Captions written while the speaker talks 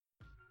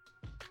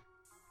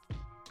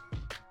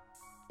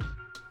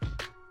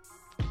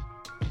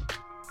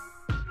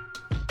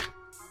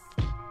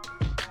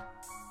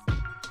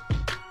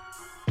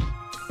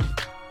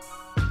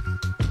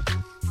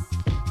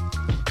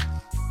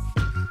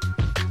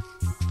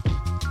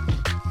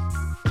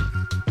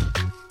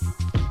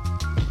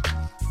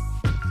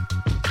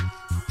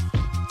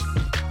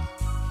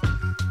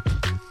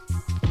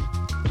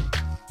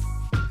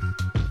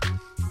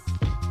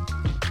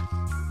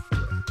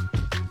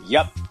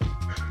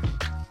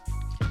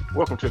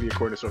Welcome to the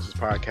According to Sources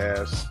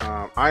podcast.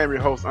 I am your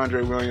host,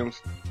 Andre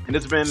Williams, and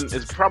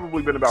it's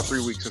probably been about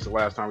 3 weeks since the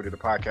last time we did a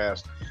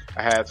podcast.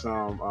 I had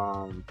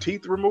some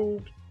teeth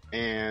removed,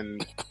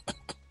 and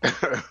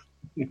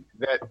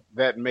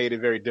that made it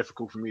very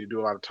difficult for me to do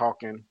a lot of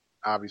talking.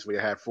 Obviously,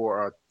 I had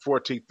four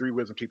teeth, 3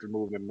 wisdom teeth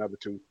removed, and another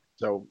 2,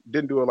 so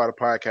didn't do a lot of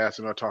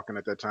podcasting or talking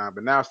at that time.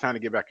 But now it's time to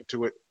get back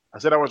into it. I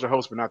said I was your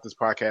host, but not this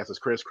podcast. It's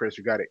Chris. Chris,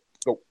 you got it.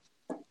 Go.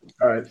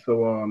 All right,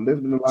 so there's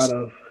been a lot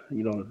of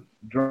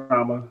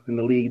drama in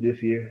the league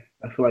this year.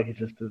 I feel like it's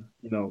just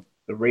the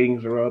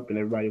ratings are up and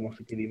everybody wants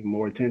to get even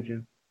more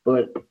attention.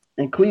 But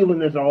in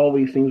Cleveland, there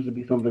always seems to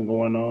be something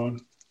going on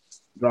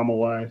drama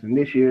wise, and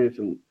this year it's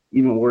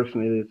even worse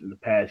than it is in the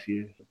past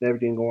years. With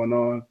everything going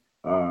on,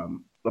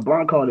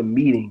 LeBron called a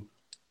meeting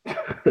to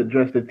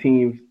address the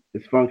team's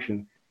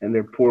dysfunction and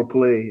their poor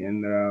play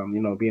and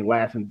being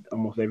last in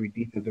almost every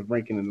defensive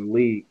ranking in the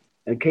league.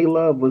 And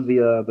K-Love was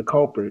the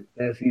culprit,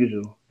 as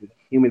usual, the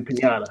human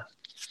pinata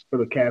for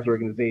the Cavs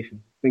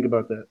organization. Think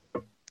about that.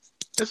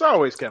 It's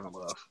always Kevin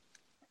Love.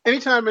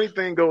 Anytime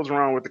anything goes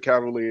wrong with the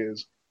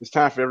Cavaliers, it's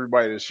time for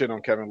everybody to shit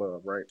on Kevin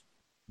Love, right?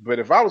 But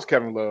if I was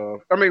Kevin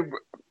Love,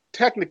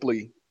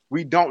 technically,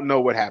 we don't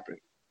know what happened,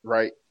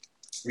 right?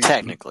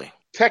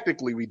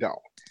 Technically, we don't.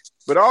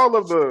 But all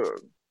of the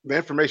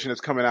information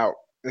that's coming out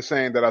is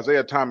saying that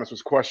Isaiah Thomas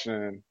was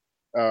questioning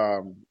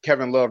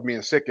Kevin Love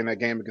being sick in that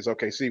game against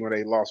OKC when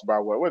they lost by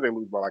what did they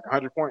lose by, like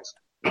 100 points?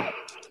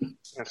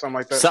 And something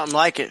like that? Something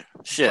like it.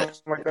 Shit.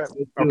 Something like that?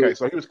 Okay,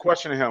 so he was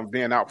questioning him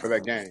being out for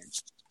that game.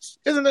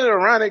 Isn't it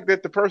ironic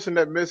that the person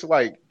that missed,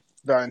 like,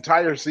 the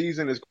entire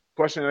season is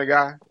questioning a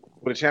guy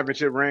with a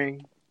championship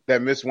ring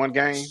that missed one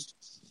game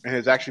and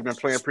has actually been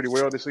playing pretty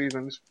well this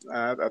season?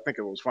 I think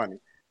it was funny.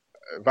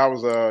 If I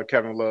was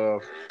Kevin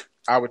Love,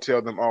 I would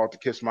tell them all to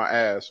kiss my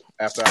ass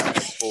after I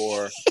asked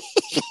for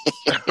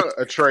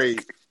a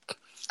trade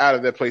out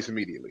of that place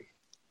immediately.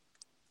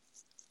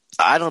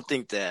 I don't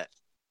think that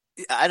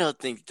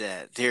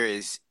there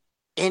is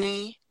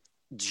any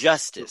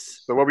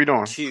justice. So what are we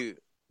doing?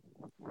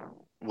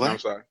 What?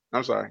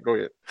 I'm sorry. Go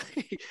ahead.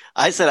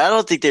 I said I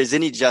don't think there's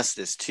any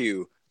justice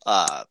to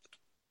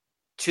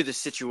the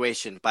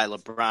situation by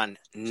LeBron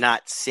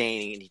not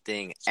saying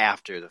anything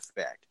after the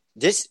fact.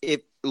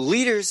 If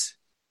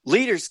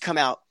leaders come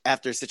out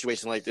after a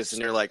situation like this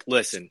and they're like,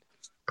 listen,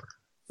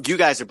 you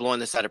guys are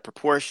blowing this out of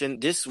proportion.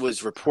 This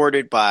was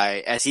reported by,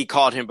 as he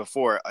called him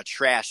before, a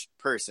trash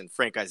person,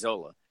 Frank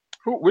Isola.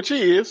 Which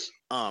he is.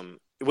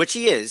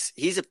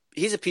 He's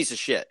a piece of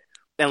shit.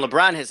 And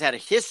LeBron has had a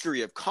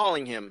history of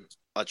calling him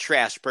a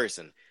trash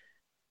person.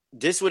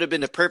 This would have been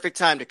the perfect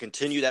time to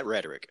continue that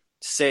rhetoric.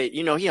 Say,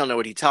 he don't know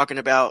what he's talking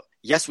about.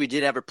 Yes, we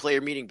did have a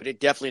player meeting, but it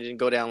definitely didn't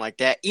go down like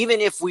that.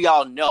 Even if we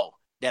all know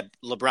that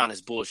LeBron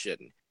is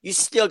bullshitting, you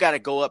still got to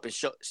go up and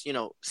show,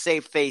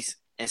 save face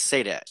and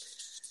say that.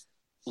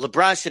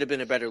 LeBron should have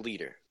been a better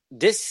leader.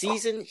 This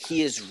season,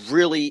 he is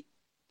really,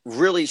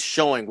 really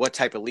showing what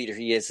type of leader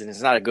he is, and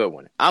it's not a good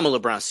one. I'm a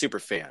LeBron super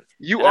fan.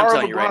 You are a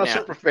LeBron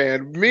super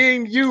fan. Me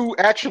and you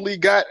actually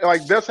got,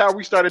 that's how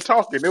we started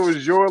talking. It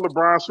was your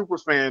LeBron super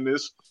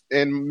fanness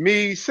and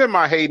me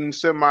semi-hating,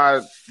 being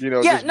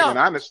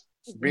honest.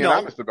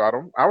 Honest about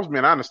him. I was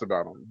being honest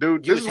about him.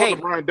 Dude, this is what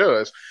LeBron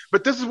does.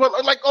 But this is what,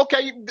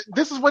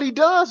 this is what he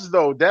does,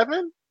 though,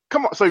 Devin.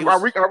 Come on. So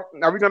are we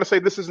going to say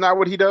this is not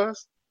what he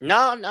does?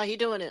 No, he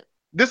doing it.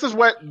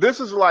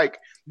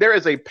 There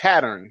is a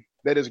pattern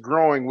that is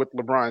growing with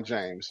LeBron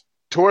James.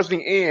 Towards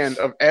the end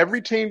of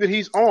every team that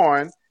he's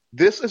on,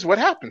 this is what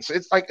happens.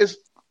 It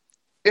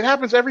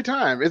happens every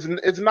time.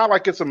 It's not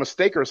like it's a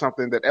mistake or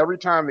something that every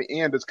time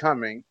the end is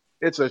coming,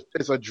 it's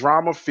a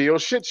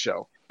drama-filled shit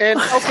show.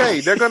 And okay,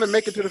 they're going to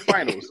make it to the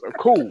finals.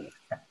 Cool.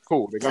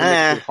 They're going to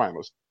make it to the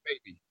finals.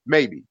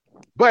 Maybe.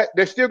 But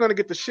they're still going to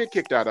get the shit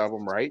kicked out of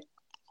them, right?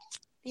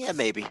 Yeah,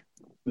 maybe.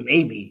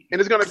 Maybe.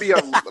 And it's going to be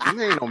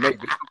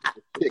maybe.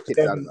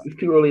 It's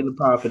too early in the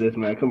pod for this,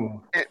 man. Come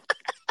on.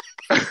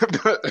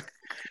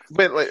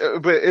 but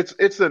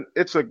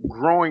it's a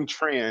growing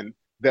trend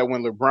that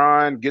when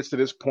LeBron gets to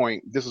this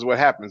point, this is what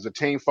happens. The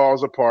team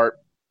falls apart.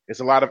 It's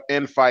a lot of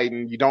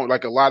infighting. You don't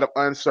like a lot of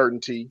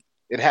uncertainty.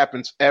 It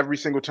happens every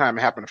single time.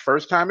 It happened the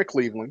first time in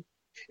Cleveland.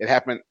 It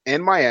happened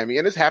in Miami,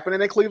 and it's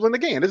happening in Cleveland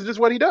again. This is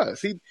just what he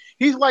does.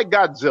 He's like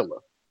Godzilla.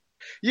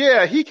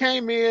 Yeah, he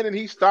came in and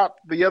he stopped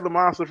the other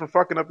monster from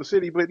fucking up the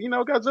city, but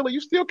Godzilla, you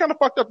still kind of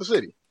fucked up the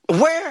city.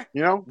 Where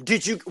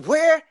did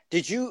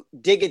you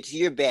dig into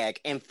your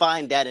bag and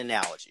find that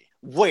analogy?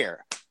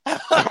 Where?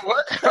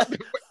 What?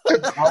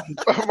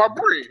 My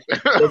brain.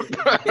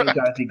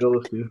 He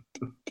goes to.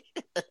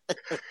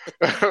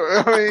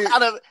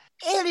 Out of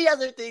any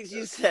other things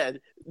you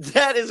said,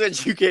 that is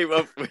what you came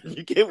up with.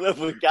 You came up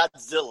with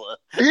Godzilla.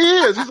 He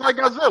is. He's like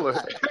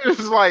Godzilla.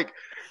 It's like,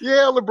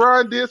 yeah,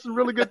 LeBron did some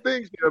really good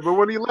things there, but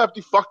when he left,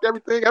 he fucked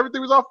everything. Everything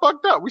was all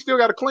fucked up. We still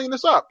got to clean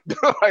this up.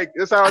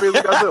 That's how it is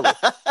with Godzilla.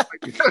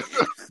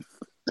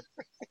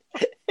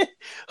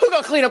 Who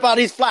gonna clean up all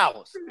these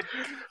flowers?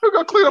 Who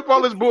gonna clean up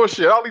all this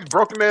bullshit, all these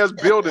broken ass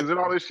buildings and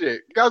all this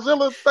shit?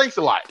 Godzilla, thanks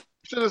a lot.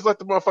 Should just let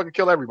the motherfucker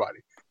kill everybody.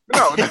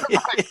 No,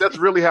 that's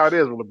really how it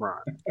is with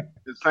LeBron.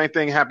 The same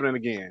thing happening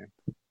again.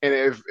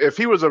 And if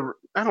he was I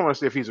don't want to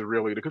say if he's a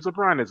real leader because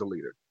LeBron is a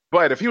leader,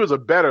 but if he was a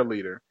better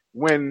leader,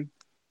 when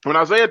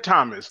Isaiah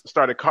Thomas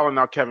started calling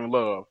out Kevin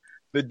Love,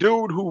 the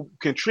dude who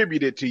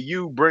contributed to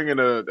you bringing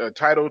a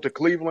title to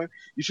Cleveland,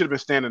 you should have been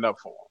standing up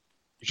for him.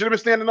 You should have been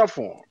standing up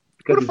for him.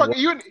 Who the fuck?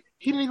 He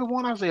didn't even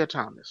want Isaiah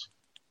Thomas.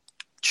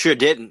 Sure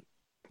didn't.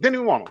 Didn't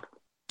even want him.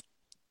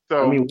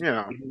 So, I mean, you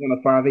want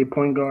a 5'8"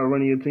 point guard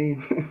running your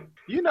team?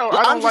 Well,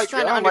 I'm just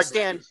trying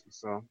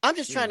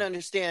to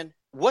understand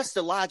what's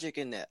the logic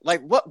in that.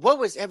 Like, what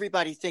was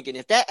everybody thinking?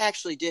 If that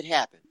actually did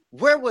happen,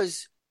 where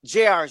was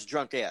JR's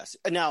drunk ass?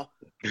 Now,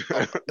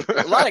 a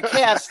lot of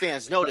Cavs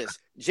fans know this.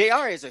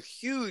 JR is a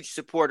huge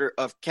supporter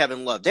of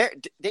Kevin Love.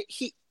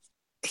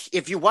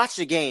 If you watch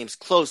the games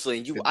closely,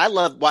 and I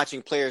love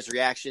watching players'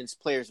 reactions,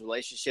 players'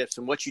 relationships,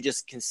 and what you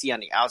just can see on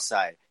the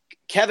outside.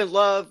 Kevin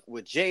Love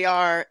with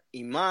JR,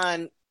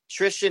 Iman,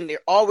 Tristan, they're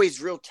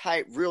always real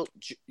tight, real,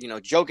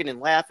 joking and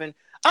laughing.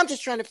 I'm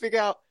just trying to figure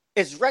out,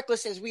 as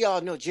reckless as we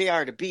all know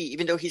JR to be,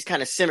 even though he's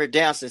kind of simmered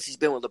down since he's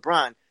been with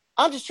LeBron,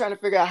 I'm just trying to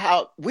figure out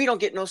how we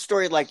don't get no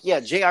story like,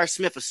 J.R.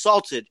 Smith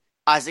assaulted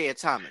Isaiah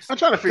Thomas. I'm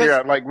trying to figure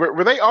out, like,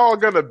 were they all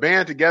going to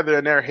band together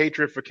in their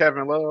hatred for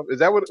Kevin Love? Is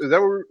that what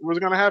was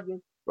going to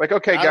happen? Like,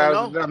 okay,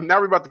 guys, now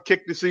we're about to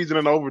kick the season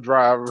in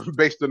overdrive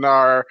based on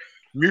our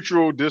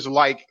mutual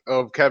dislike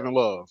of Kevin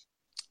Love.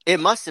 It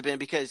must have been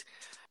because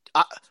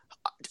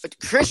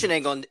Christian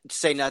ain't going to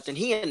say nothing.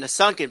 He in the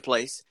sunken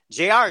place.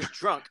 JR is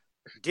drunk.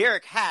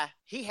 Derek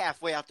he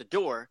halfway out the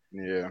door.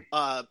 Yeah.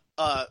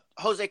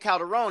 Jose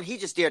Calderon, he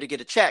just dared to get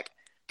a check.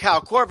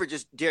 Kyle Korver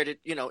just dared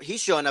to,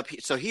 he's showing up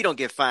so he don't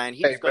get fined.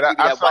 He's going to give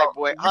that white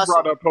boy hustle.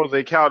 You brought up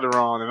Jose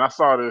Calderon, and I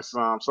saw this.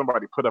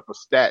 Somebody put up a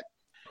stat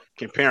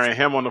comparing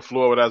him on the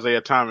floor with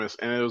Isaiah Thomas,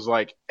 and it was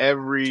like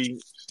every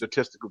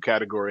statistical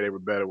category they were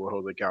better with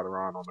Jose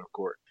Calderon on the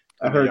court.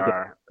 I heard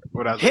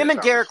that. Him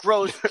and Derrick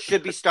Rose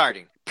should be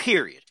starting.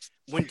 Period.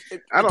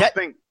 I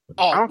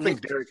don't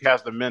think Derrick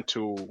has the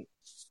mental.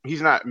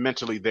 He's not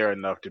mentally there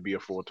enough to be a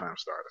full-time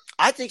starter.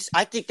 I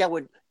think that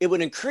would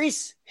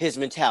increase his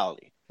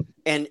mentality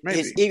and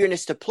his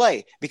eagerness to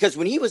play, because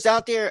when he was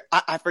out there,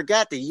 I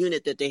forgot the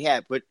unit that they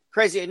had, but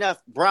crazy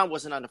enough, Brown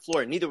wasn't on the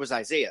floor, neither was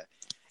Isaiah.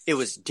 It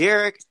was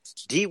Derek,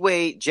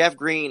 D-Wade, Jeff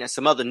Green, and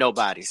some other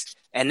nobodies,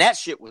 and that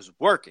shit was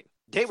working.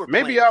 They were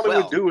maybe all they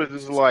would do is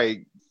just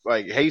like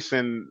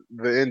hasten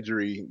the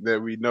injury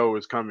that we know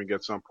is coming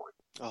at some point.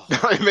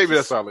 Oh, maybe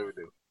that's all they would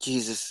do.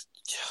 Jesus.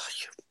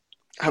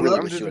 I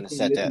really wish you wouldn't have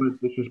said that.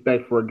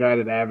 Disrespect for a guy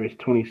that averaged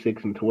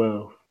 26 and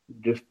 12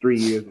 just 3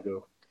 years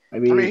ago. I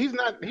mean,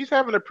 he's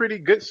having a pretty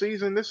good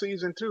season this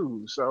season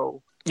too.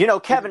 So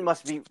Kevin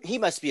must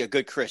be a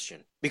good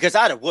Christian, because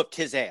I'd have whooped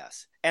his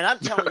ass. And I'm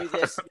telling you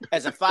this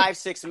as a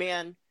 5'6"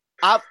 man,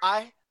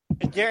 I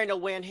dare no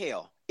way in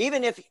hell.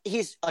 Even if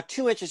he's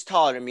 2 inches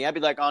taller than me, I'd be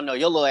like, oh no,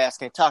 your little ass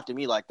can't talk to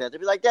me like that. They'd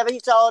be like, Devin,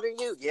 he's taller than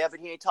you. Yeah, but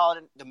he ain't taller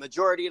than the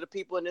majority of the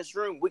people in this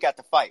room. We got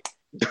to fight.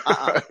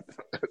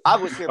 I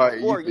was here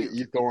before you.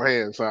 You throw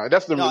hands, son.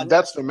 That's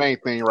the main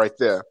thing right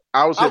there.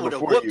 I was here before you. I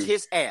would have whooped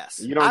his ass.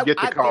 You don't get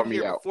to call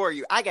me out. Before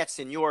you, I got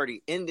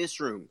seniority in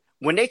this room.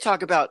 When they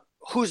talk about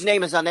whose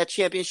name is on that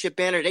championship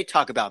banner, they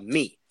talk about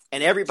me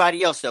and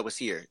everybody else that was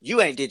here.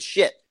 You ain't did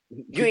shit.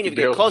 You ain't even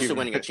get close to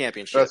winning a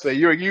championship. I say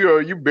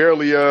you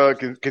barely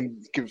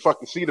can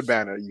fucking see the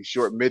banner, you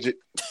short midget.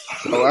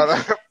 So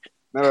I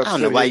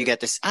don't know why you got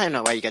this. I don't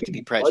know why you got to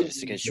be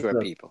prejudiced against short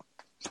people.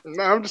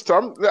 No, I'm just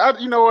talking.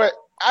 You know what?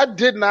 I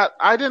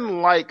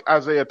didn't like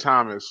Isaiah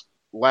Thomas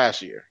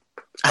last year.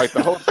 Like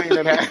the whole thing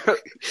that happened,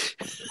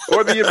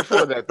 or the year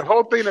before that, the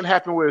whole thing that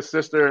happened with his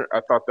sister. I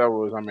thought it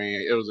was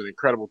an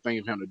incredible thing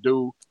of him to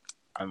do.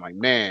 I'm like,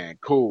 man,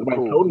 cool.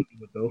 Told him to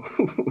do it, though.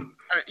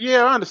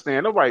 Yeah, I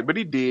understand. Nobody, but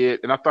he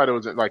did, and I thought it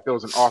was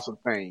an awesome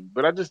thing.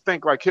 But I just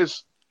think like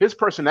his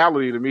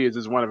personality to me is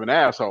just one of an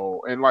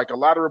asshole. And like a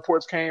lot of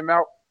reports came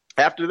out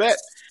after that.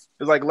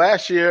 It's like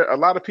last year, a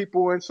lot of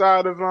people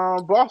inside of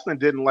Boston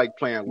didn't like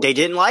playing with him. They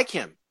didn't like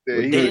him.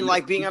 They didn't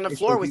like being on the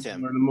floor with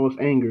him. The most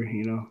anger,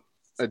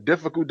 a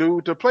difficult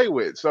dude to play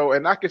with. So,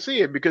 and I can see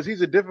it because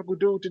he's a difficult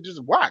dude to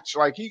just watch.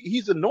 Like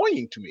he's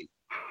annoying to me.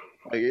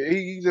 Like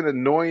he's an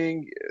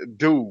annoying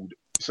dude.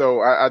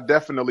 So I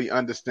definitely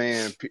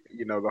understand,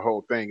 the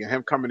whole thing, and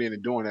him coming in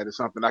and doing that is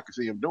something I can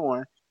see him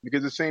doing,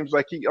 because it seems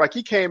like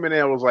he came in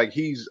there and was like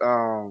he's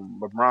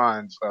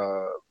LeBron's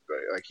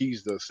like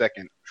he's the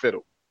second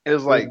fiddle.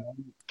 It's like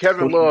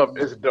Kevin Love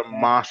is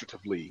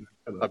demonstratively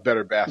a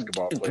better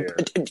basketball player.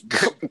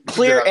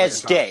 Clear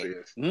as day.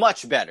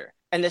 Much better.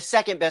 And the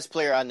second best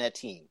player on that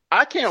team.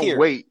 I can't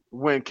wait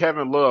when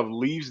Kevin Love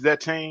leaves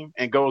that team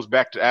and goes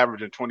back to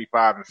averaging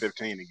 25 and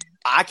 15 again.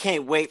 I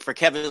can't wait for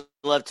Kevin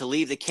Love to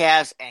leave the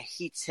Cavs and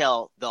he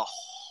tell the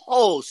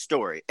whole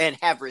story and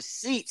have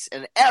receipts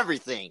and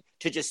everything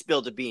to just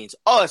spill the beans.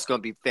 Oh, it's going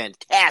to be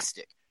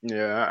fantastic.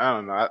 Yeah, I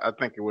don't know. I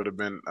think it would have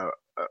been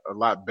a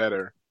lot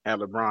better had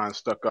LeBron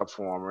stuck up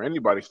for him, or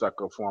anybody stuck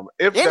up for him.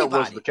 That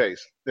was the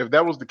case. If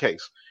that was the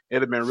case,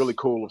 it'd have been really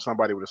cool if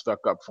somebody would have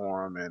stuck up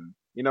for him and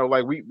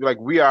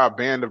we are a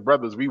band of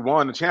brothers. We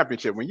won the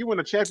championship. When you win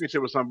a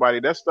championship with somebody,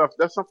 that's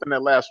something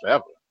that lasts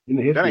forever. In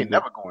the That history ain't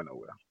never book. going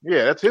nowhere.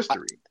 Yeah, that's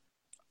history.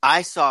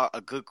 I saw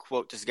a good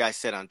quote this guy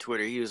said on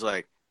Twitter. He was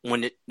like,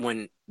 when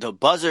the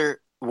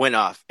buzzer went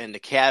off and the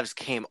Cavs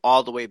came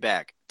all the way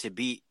back to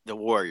beat the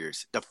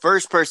Warriors, the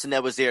first person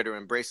that was there to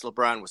embrace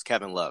LeBron was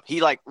Kevin Love.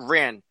 He like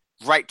ran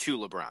right to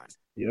LeBron.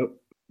 Yep.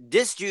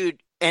 This dude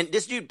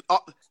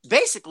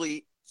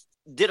basically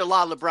did a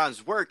lot of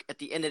LeBron's work at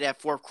the end of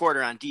that fourth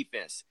quarter on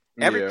defense.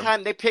 Every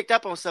time they picked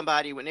up on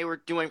somebody when they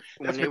were doing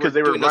those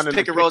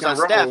pick and rolls on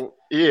Steph,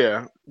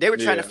 they were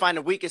trying to find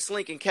the weakest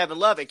link in Kevin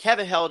Love, and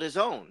Kevin held his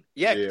own.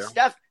 Yeah.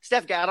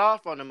 Steph got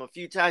off on him a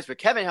few times, but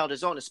Kevin held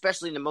his own,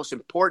 especially in the most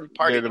important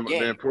part of the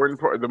game.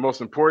 The most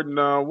important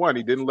one.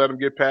 He didn't let him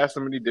get past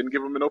him, and he didn't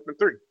give him an open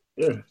three.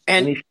 Yeah,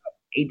 and he shot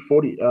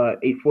 840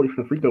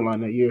 from the free throw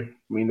line that year.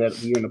 I mean, that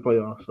year in the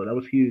playoffs, so that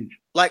was huge.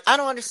 Like, I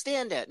don't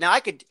understand that. Now,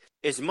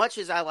 as much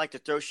as I like to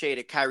throw shade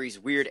at Kyrie's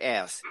weird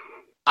ass,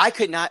 I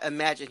could not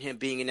imagine him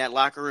being in that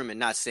locker room and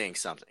not saying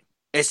something,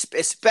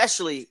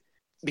 especially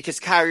because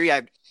Kyrie,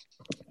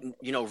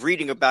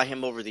 reading about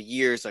him over the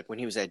years, like when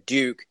he was at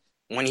Duke,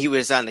 when he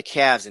was on the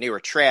Cavs and they were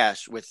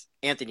trash with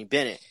Anthony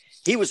Bennett,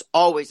 he was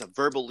always a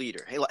verbal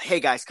leader. Hey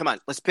guys, come on,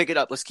 let's pick it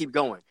up. Let's keep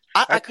going.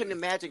 I couldn't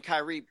imagine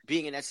Kyrie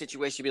being in that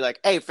situation, be like,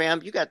 hey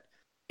fam, you got,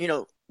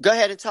 go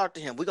ahead and talk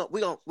to him. We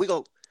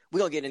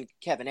gonna get in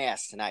Kevin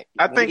ass tonight.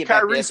 I think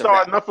Kyrie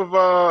saw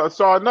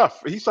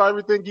enough. He saw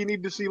everything he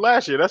needed to see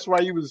last year. That's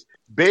why he was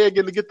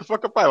begging to get the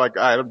fuck up out. Like,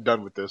 all right, I'm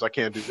done with this. I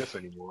can't do this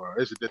anymore.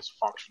 This is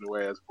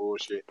dysfunctional ass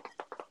bullshit.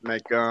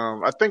 Like,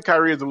 I think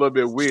Kyrie is a little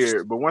bit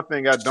weird, but one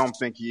thing I don't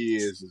think he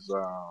is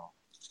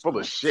full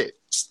of shit.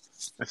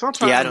 And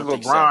sometimes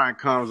LeBron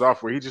comes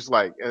off where he's just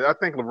like, I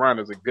think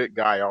LeBron is a good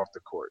guy off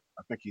the court.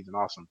 I think he's an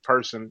awesome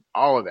person,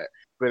 all of that.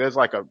 But as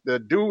like the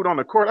dude on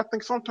the court, I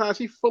think sometimes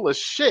he's full of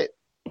shit.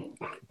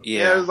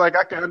 Yeah, it's like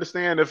I can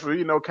understand if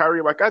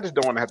Kyrie, like I just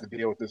don't want to have to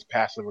deal with this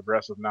passive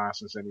aggressive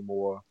nonsense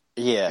anymore.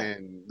 Yeah,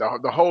 and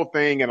the whole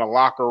thing in a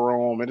locker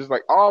room and just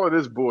like all of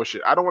this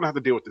bullshit. I don't want to have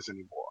to deal with this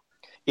anymore.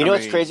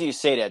 It's crazy you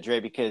say that, Dre,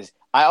 because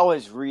I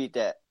always read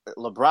that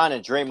LeBron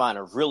and Draymond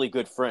are really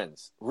good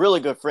friends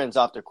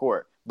off the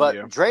court. But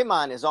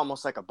Draymond is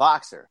almost like a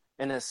boxer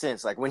in a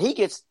sense. Like when he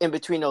gets in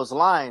between those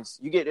lines,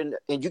 you get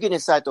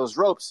inside those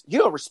ropes, you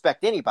don't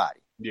respect anybody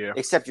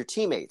except your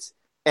teammates.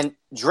 And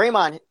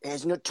Draymond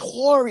has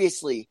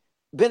notoriously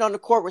been on the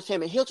court with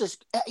him, and he'll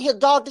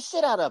dog the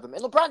shit out of him.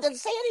 And LeBron doesn't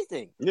say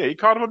anything. Yeah, he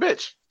called him a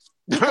bitch.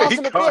 He called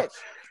him a bitch.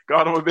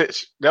 Called him a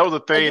bitch. That was a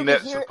thing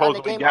that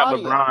supposedly got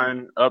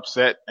LeBron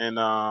upset, and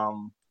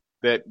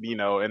that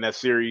in that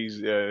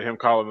series, him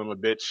calling him a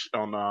bitch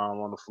on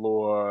the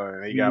floor,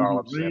 and he got all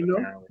upset.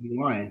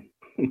 Apparently.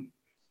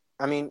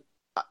 I mean,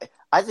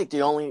 I think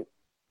we're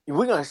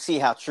going to see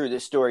how true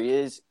this story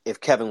is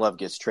if Kevin Love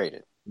gets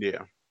traded. Yeah.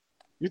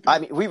 I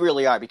mean, we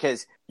really are,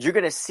 because you're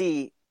going to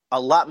see a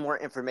lot more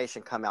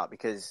information come out,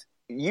 because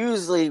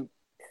usually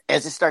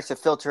as it starts to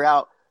filter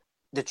out,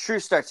 the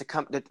truth starts to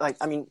come.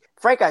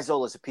 Frank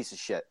Isola is a piece of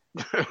shit.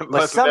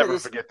 Let's never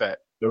forget that.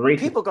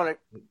 People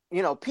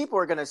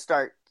are going to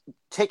start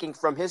taking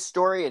from his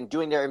story and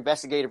doing their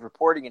investigative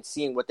reporting and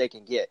seeing what they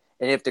can get.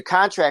 And if the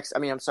contracts,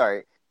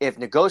 if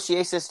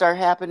negotiations start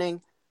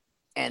happening,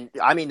 and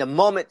the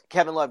moment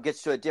Kevin Love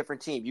gets to a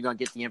different team, you're going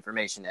to get the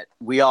information that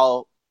we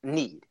all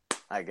need,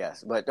 I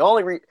guess. But the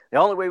only way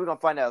we're going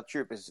to find out the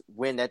truth is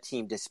when that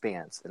team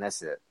disbands, and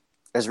that's it.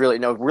 There's really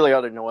no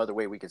other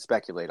way we can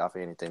speculate off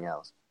of anything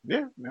else.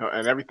 Yeah,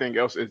 and everything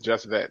else is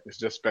just that. It's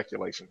just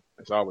speculation.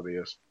 That's all it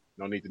is.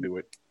 No need to do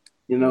it.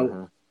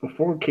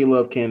 Before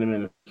K-Love came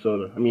to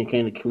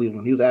came to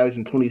Cleveland, he was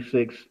averaging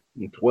 26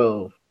 and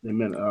 12 in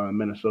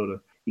Minnesota.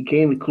 He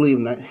came to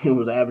Cleveland, he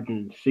was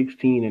averaging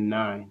 16 and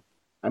 9.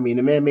 I mean,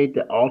 the man made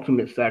the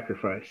ultimate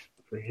sacrifice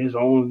for his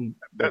own.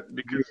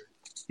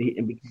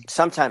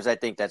 Sometimes I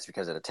think that's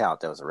because of the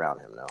talent that was around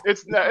him, though.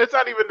 It's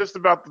not even just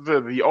about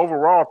the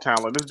overall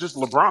talent. It's just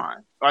LeBron.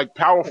 Like,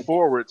 power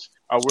forwards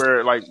are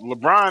where, like,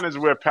 LeBron is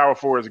where power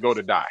forwards go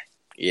to die.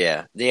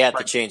 Yeah, they have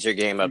to change their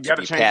game up to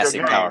be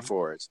passing power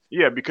forwards.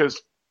 Yeah,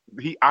 because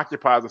he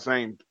occupies the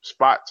same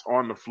spots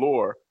on the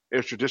floor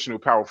as traditional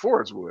power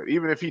forwards would.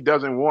 Even if he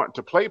doesn't want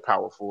to play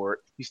power forward,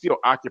 he still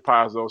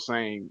occupies those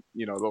same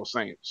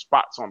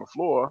spots on the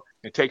floor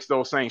and takes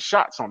those same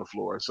shots on the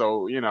floor.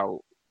 So,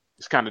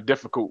 it's kind of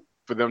difficult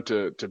for them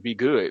to be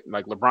good.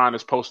 Like LeBron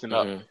is posting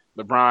up.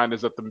 LeBron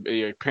is at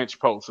the pinch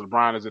post.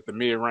 LeBron is at the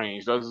mid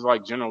range. Those is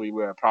like generally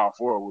where a power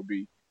forward would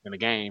be in a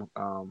game.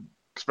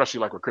 Especially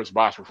like with Chris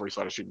Bosh before he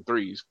started shooting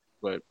threes.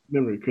 But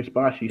remember, Chris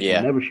Bosh used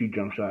to never shoot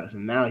jump shots,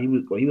 and now he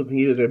was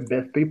their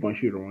best 3-point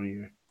shooter on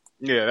year.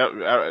 Yeah,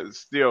 I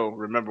still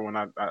remember when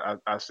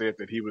I said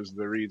that he was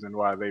the reason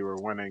why they were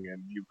winning,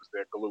 and he was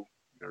their glue.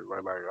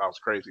 Like I was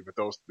crazy, but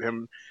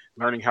him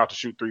learning how to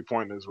shoot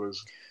 3-pointers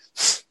was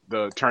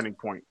the turning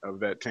point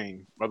of that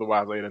team.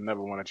 Otherwise, they'd have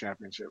never won a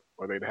championship,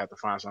 or they'd have to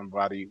find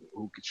somebody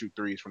who could shoot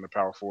threes from the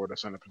power forward or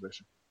center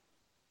position.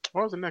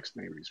 What was the next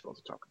thing we were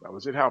supposed to talk about?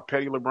 Was it how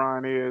petty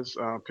LeBron is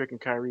picking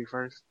Kyrie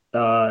first?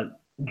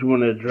 Do you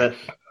want to address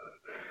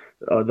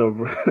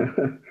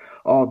the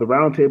all the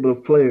roundtable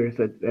of players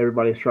that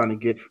everybody's trying to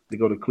get to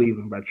go to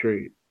Cleveland by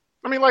trade?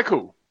 I mean, like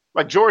who?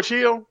 Like George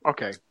Hill?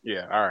 Okay,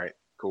 yeah, all right,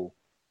 cool.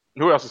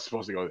 Who else is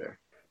supposed to go there?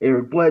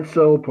 Eric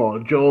Bledsoe,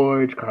 Paul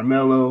George,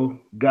 Carmelo,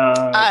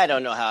 God. I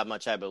don't know how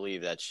much I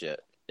believe that shit.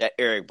 That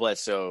Eric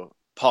Bledsoe,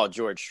 Paul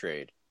George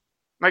trade.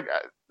 Like,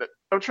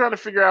 I'm trying to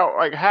figure out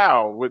like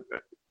how.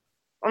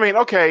 I mean,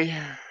 okay,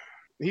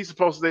 he's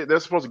supposed to. They're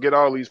supposed to get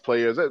all these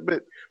players,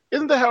 but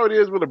isn't that how it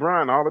is with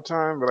LeBron all the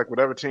time? But like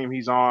whatever team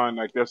he's on,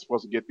 like they're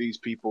supposed to get these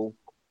people,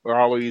 or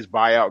all of these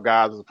buyout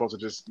guys are supposed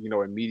to just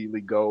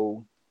immediately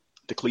go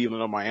to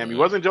Cleveland or Miami.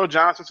 Wasn't Joe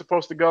Johnson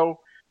supposed to go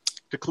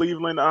to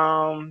Cleveland?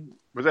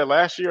 Was that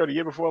last year or the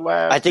year before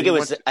last? I think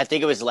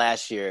it was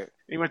last year.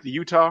 He went to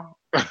Utah.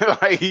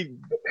 Like he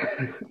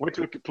went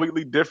to a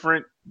completely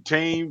different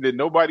team that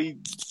nobody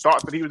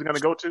thought that he was going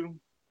to go to.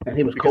 And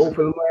he was cold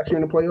for them last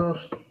year in the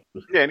playoffs.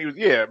 Yeah, and he was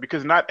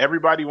because not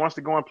everybody wants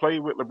to go and play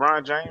with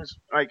LeBron James.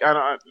 Like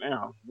I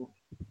don't.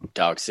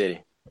 Dog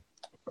City.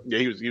 Yeah,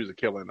 he was a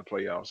killer in the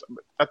playoffs.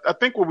 I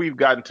think what we've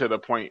gotten to the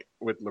point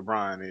with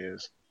LeBron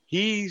is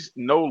he's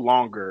no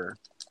longer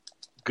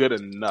good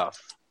enough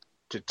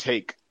to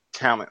take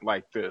talent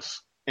like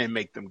this and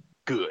make them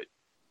good.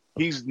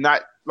 He's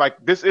not like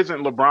this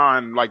isn't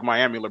LeBron like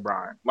Miami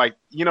LeBron. Like,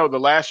 the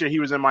last year he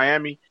was in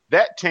Miami,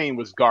 that team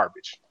was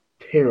garbage.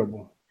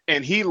 Terrible.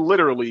 And he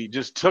literally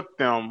just took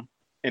them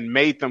and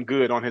made them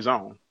good on his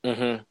own.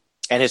 Mm-hmm.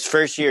 And his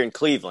first year in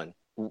Cleveland,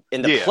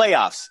 in the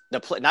playoffs,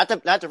 not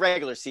the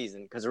regular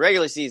season, because the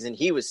regular season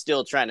he was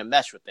still trying to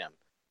mesh with them.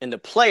 In the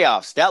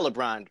playoffs, that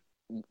LeBron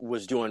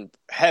was doing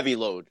heavy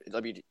load. I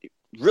mean,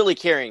 really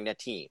carrying that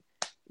team.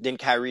 Then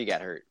Kyrie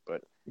got hurt,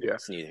 but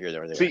it's neither here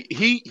nor there. See,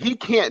 he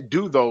can't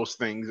do those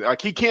things.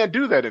 Like he can't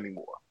do that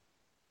anymore.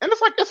 And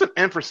it's an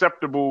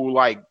imperceptible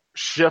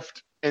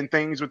shift in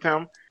things with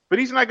him. But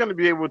he's not going to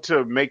be able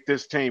to make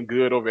this team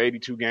good over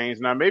 82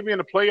 games. Now, maybe in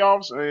the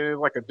playoffs,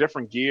 like a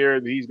different gear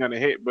that he's going to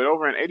hit. But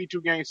over an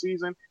 82-game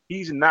season,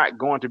 he's not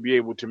going to be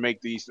able to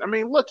make these. I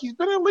mean, look, he's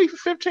been in the league for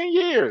 15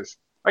 years.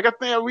 Like, I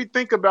think we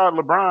think about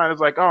LeBron, it's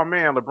like, oh,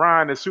 man,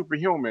 LeBron is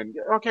superhuman.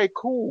 Okay,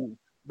 cool.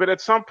 But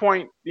at some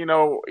point, even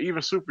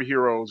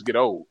superheroes get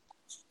old.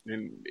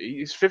 And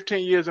he's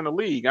 15 years in the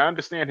league. I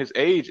understand his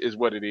age is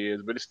what it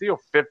is, but it's still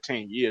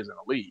 15 years in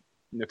the league.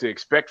 To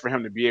expect for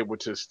him to be able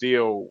to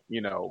still,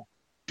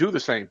 do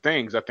the same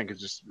things, I think is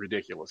just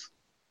ridiculous.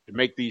 To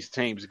make these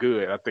teams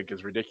good, I think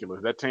is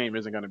ridiculous. That team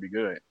isn't going to be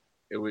good.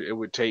 It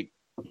would take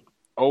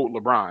old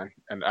LeBron,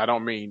 and I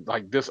don't mean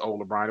like this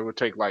old LeBron. It would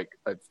take like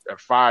a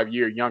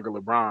 5-year younger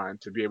LeBron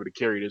to be able to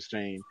carry this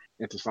team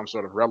into some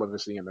sort of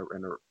relevancy in the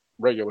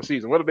regular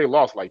season. What have they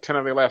lost? Like 10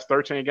 of their last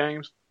 13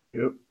 games?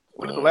 Yep.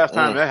 When was the last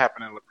time that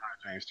happened in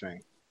LeBron James' team?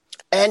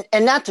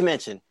 And not to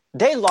mention,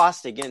 they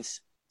lost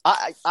against.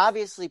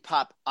 Obviously,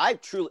 I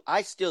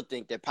still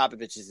think that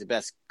Popovich is the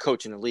best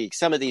coach in the league.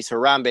 Some of these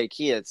Harambe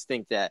kids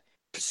think that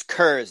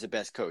Kerr is the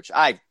best coach.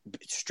 I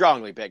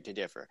strongly beg to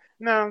differ.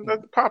 No,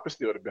 Pop is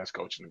still the best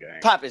coach in the game.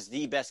 Pop is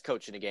the best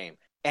coach in the game,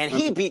 and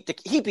he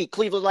beat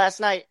Cleveland last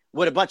night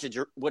with a bunch of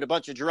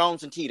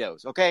Jeromes and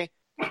Tito's. Okay,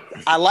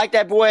 I like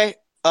that boy,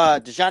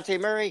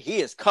 DeJounte Murray. He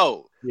is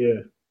cold.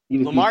 Yeah,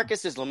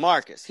 LaMarcus is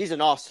LaMarcus. He's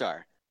an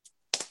all-star.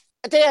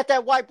 They had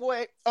that white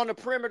boy on the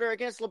perimeter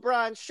against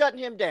LeBron, shutting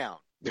him down.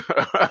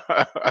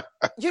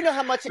 You know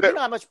how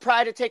much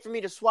pride it takes for me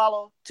to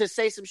swallow to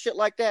say some shit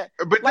like that.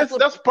 But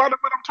that's part of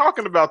what I'm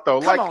talking about, though.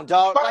 Come on,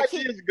 dog. 5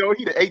 years ago,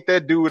 he'd ate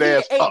that dude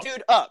ass up.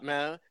 Dude up,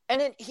 man. And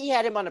then he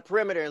had him on the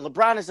perimeter, and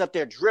LeBron is up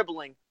there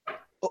dribbling,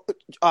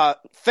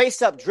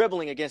 face up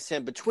dribbling against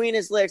him between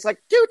his legs. Like,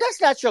 dude,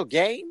 that's not your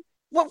game.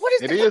 What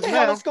the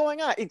hell is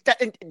going on?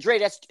 Dre,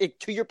 that's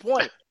to your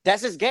point.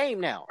 That's his game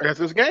now. That's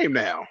his game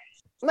now.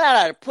 Man,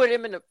 I put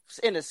him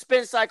in the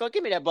spin cycle.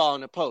 Give me that ball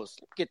in the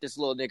post. Get this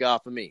little nigga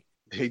off of me.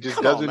 He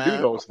just doesn't do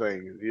those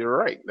things. You're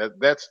right.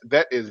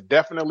 That is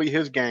definitely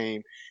his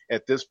game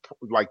at this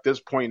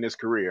point in his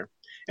career,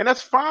 and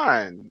that's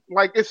fine.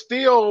 Like it's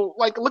still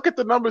look at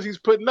the numbers he's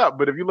putting up.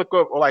 But if you look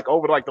up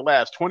over the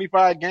last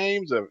 25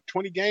 games or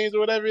 20 games or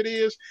whatever it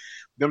is,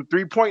 them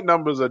 3-point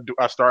numbers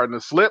are starting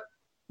to slip.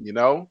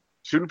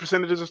 Shooting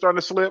percentages are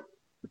starting to slip.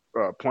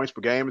 Points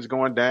per game is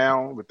going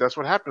down. But that's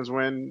what happens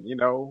when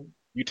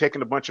you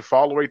taking a bunch of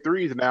fall away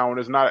threes now, and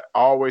it's not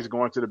always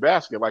going to the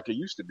basket like it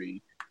used to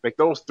be. Like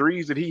those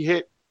threes that he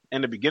hit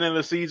in the beginning of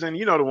the season,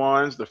 the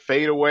ones, the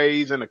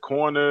fadeaways and the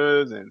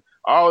corners and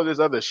all of this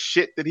other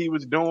shit that he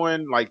was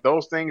doing, like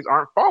those things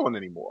aren't falling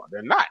anymore.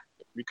 They're not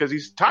because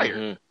he's tired.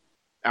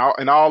 Mm-hmm.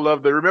 And all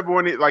of remember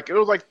when it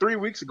was 3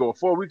 weeks ago,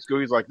 4 weeks ago,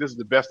 he's like, this is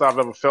the best I've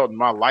ever felt in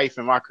my life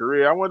and my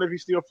career. I wonder if he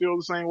still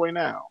feels the same way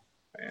now.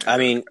 And I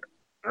mean,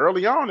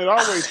 early on, it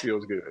always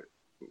feels good.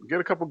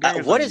 Get a couple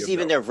games. What is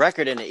even their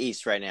record in the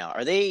East right now?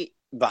 Are they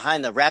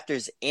behind the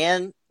Raptors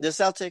and the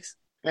Celtics?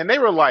 And they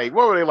were what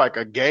were they,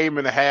 a game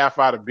and a half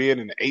out of being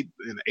in the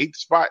eighth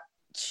spot?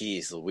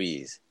 Jeez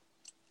Louise.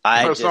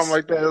 Something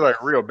like that. It's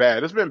real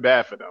bad. It's been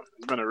bad for them.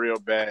 It's been a real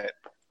bad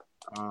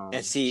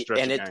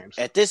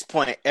at this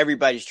point,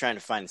 everybody's trying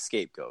to find a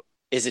scapegoat.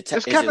 Is it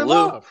It's is Kevin it Lou?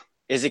 Love.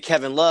 Is it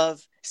Kevin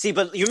Love? See,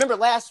 but you remember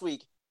last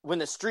week when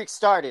the streak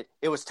started,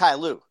 it was Ty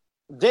Lue.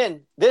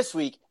 Then this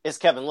week it's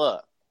Kevin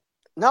Love.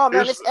 No,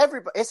 man, it's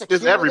everybody. It's a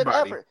cumulative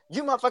effort.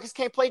 You motherfuckers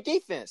can't play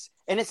defense,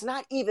 and it's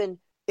not even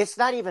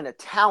a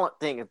talent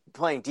thing of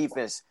playing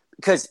defense,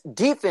 because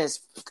defense,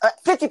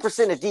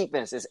 50% of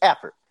defense is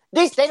effort.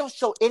 They don't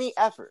show any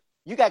effort.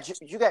 You got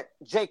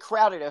Jay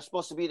Crowder that's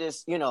supposed to be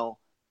this,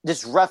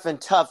 this rough and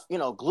tough,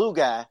 glue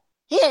guy.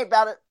 He ain't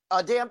about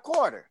a damn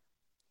quarter.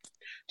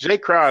 Jay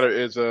Crowder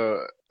is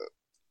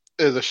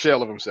a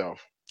shell of himself.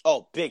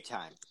 Oh, big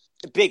time.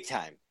 Big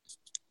time.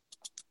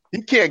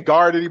 He can't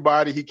guard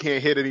anybody. He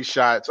can't hit any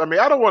shots. I mean,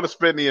 I don't want to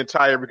spend the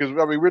entire, because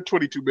we're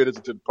 22 minutes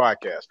into the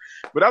podcast,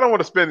 but I don't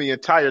want to spend the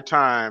entire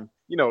time,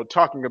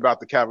 talking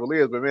about the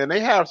Cavaliers. But man, they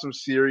have some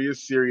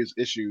serious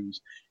issues,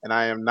 and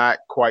I am not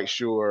quite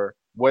sure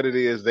what it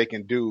is they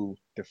can do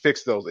to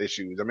fix those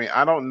issues. I mean,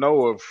 I don't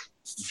know if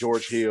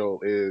George Hill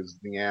is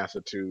the answer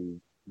to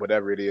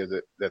whatever it is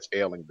that's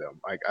ailing them.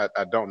 Like,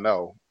 I don't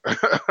know. I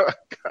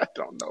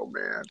don't know,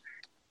 man.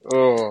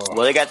 Oh.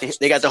 Well, they got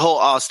the whole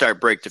All-Star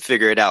break to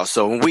figure it out.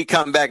 So when we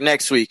come back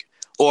next week,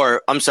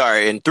 or I'm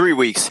sorry, in 3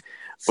 weeks,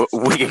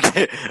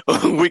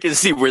 we can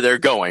see where they're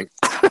going.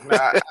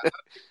 I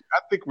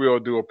think we'll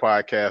do a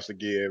podcast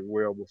again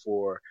well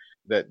before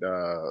that.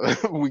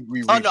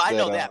 We oh no, I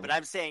know that, but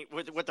I'm saying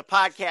with the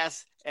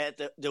podcast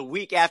at the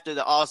week after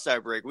the All-Star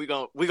break, we're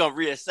gonna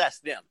reassess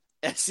them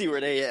and see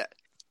where they at.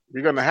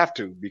 We're gonna have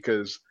to,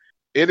 because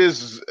it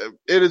is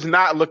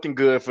not looking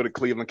good for the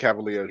Cleveland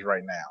Cavaliers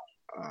right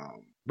now.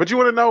 But you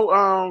want to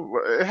know,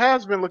 it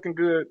has been looking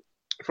good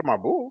for my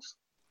Bulls.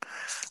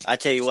 I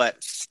tell you what,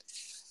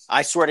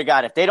 I swear to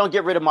God, if they don't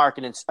get rid of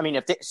Markkanen,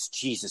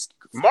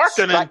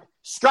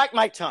 strike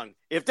my tongue.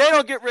 If they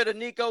don't get rid of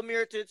Nico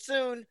Mirotic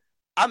soon,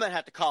 I'm going to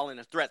have to call in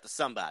a threat to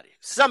somebody.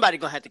 Somebody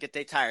going to have to get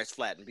their tires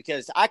flattened,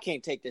 because I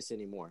can't take this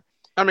anymore.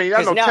 I mean,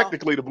 I know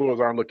technically the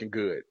Bulls aren't looking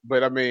good,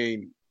 but I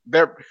mean,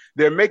 they're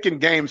making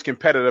games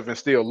competitive and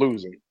still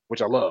losing,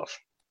 which I love.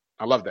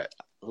 I love that.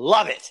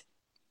 Love it.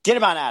 Get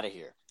him on out of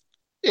here.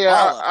 Yeah,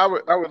 I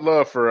would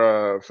love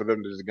for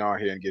them to just go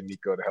ahead and get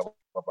Nico the hell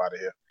up out of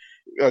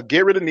here.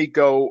 Get rid of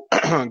Nico.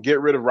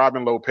 Get rid of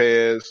Robin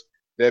Lopez.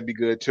 That'd be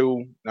good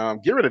too.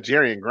 Get rid of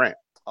Jerry and Grant.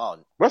 Oh,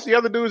 what's the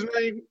other dude's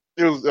name?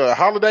 It was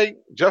Holiday,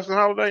 Justin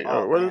Holiday.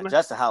 Oh, what is his name?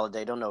 Justin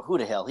Holiday. Don't know who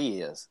the hell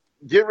he is.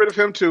 Get rid of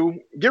him too.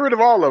 Get rid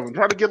of all of them.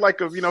 Try to get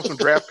some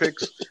draft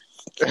picks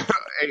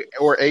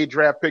or a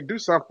draft pick. Do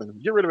something.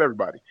 Get rid of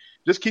everybody.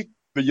 Just keep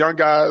the young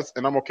guys,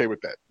 and I'm okay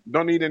with that.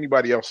 Don't need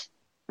anybody else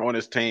on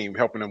this team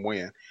helping them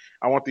win.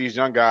 I want these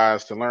young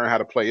guys to learn how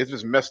to play. It's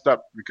just messed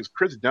up because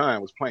Chris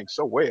Dunn was playing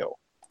so well,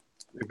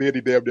 and then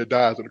he damn near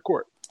dies on the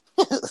court.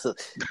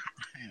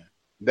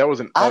 That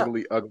was an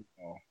ugly fall.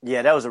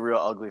 Yeah, that was a real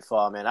ugly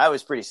fall, man. I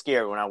was pretty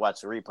scared when I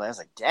watched the replay. I was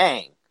like,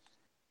 dang.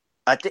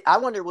 I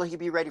wonder, will he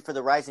be ready for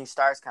the Rising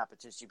Stars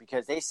competition?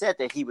 Because they said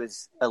that he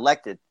was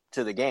elected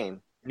to the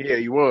game. Yeah,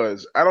 he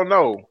was. I don't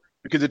know.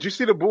 Because did you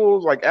see the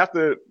Bulls,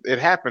 after it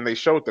happened, they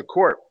showed the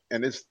court,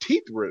 and his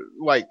teeth were,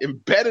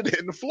 embedded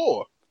in the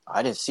floor.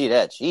 I didn't see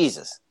that.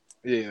 Jesus.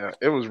 Yeah,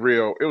 it was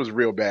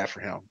real bad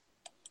for him.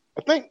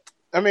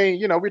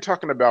 we've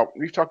talked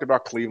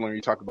about Cleveland,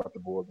 we talked about the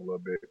Bulls a little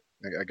bit.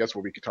 I guess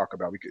what we could talk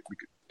about, we could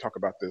talk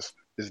about this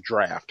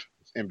draft,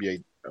 this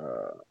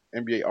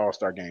NBA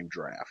All-Star Game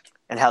draft.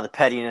 And how the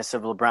pettiness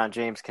of LeBron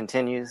James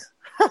continues.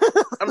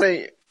 I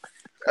mean,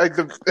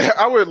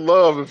 I would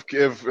love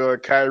if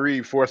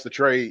Kyrie forced a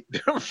trade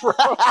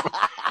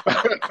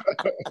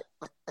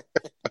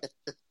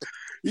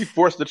he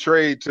forced the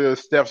trade to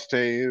Steph's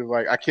team. He was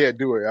like, I can't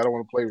do it. I don't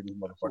want to play with this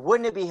motherfucker.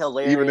 Wouldn't it be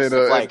hilarious? Even in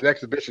an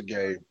exhibition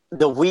game.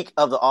 The week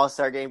of the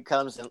All-Star game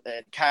comes and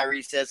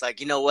Kyrie says,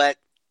 you know what?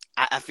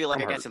 I feel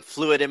like I got some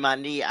fluid in my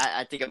knee.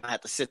 I think I'm going to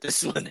have to sit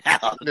this one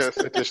out. Yeah,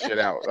 sit this shit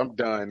out. I'm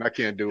done. I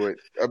can't do it.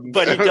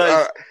 But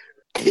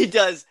he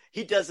does.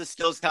 He does a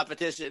skills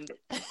competition.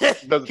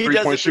 Does a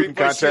three-point shooting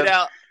contest.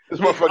 Shootout. This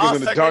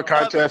motherfucker's in the dunk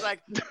contest.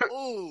 Like,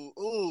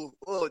 ooh,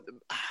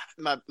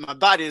 my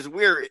body is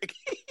weary.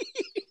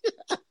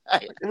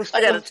 I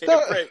gotta take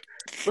a break.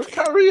 Was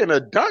Kyrie in a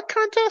dunk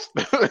contest?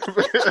 I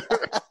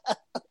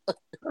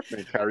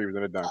think Kyrie was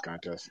in a dunk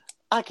contest.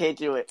 I can't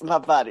do it. My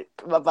body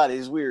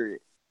is weary.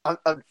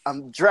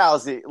 I'm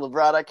drowsy,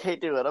 LeBron. I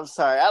can't do it. I'm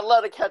sorry. I'd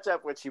love to catch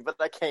up with you, but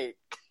I can't.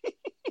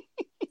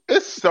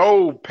 It's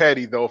so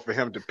petty though for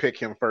him to pick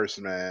him first,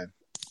 man.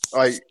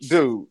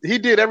 Dude, he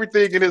did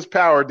everything in his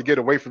power to get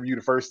away from you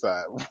the first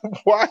time.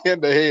 Why in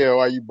the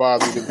hell are you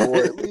bothering this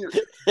boy?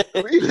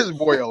 Leave this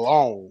boy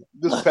alone.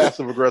 This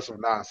passive aggressive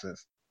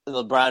nonsense.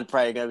 LeBron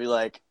probably gonna be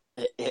like,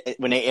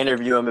 when they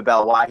interview him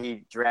about why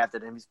he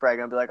drafted him, he's probably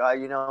gonna be like,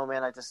 oh,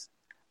 man, I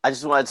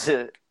just wanted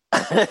to.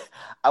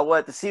 I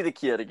wanted to see the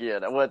kid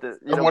again. I wanted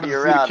to be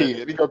around see the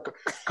kid. He gonna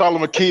call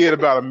him a kid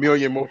about a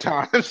million more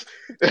times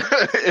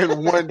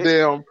in one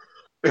damn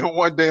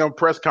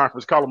press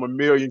conference. Call him a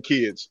million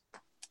kids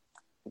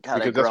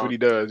because that's what he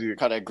does.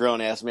 Call that grown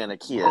ass man a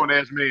kid. Grown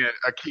ass man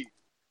a kid.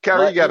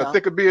 Kyrie got a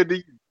thicker beard than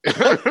you.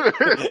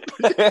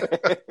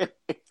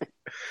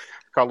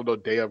 Call him no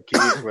damn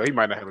kid. Well, he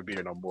might not have a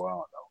beard no more. I don't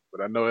know,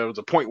 but I know there was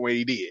a point where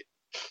he did.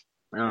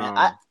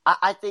 Man,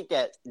 I think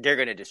that they're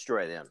going to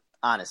destroy them.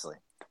 Honestly,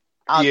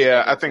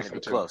 I think so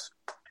too. Close.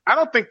 I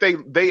don't think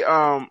they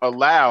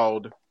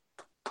allowed.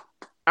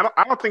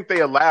 I don't think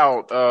they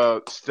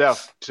allowed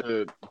Steph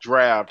to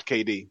draft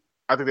KD.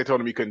 I think they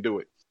told him he couldn't do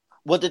it.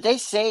 Well, did they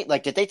say,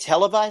 like, did they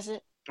televise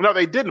it? No,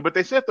 they didn't. But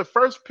they said the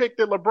first pick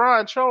that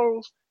LeBron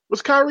chose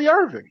was Kyrie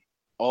Irving.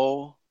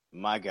 Oh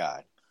my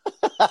God!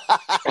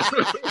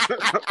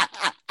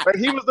 Like,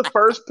 he was the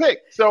first pick.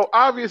 So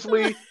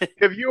obviously,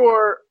 if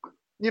you're,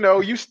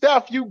 you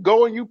Steph, you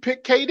go and you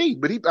pick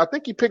KD. But I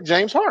think he picked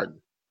James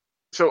Harden.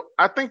 So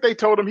I think they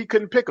told him he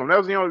couldn't pick him. That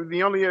was the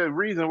only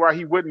reason why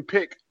he wouldn't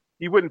pick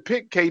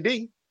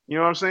KD. You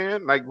know what I'm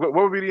saying? Like, what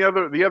would be the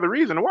other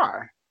reason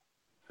why?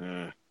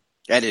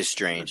 That is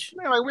strange.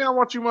 Man, like, we don't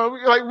want you.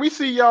 Like, we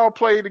see y'all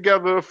play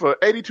together for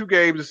 82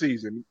 games a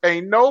season.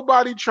 Ain't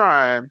nobody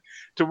trying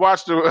to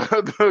watch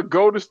the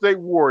Golden State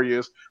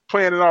Warriors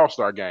playing an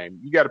All-Star game.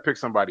 You got to pick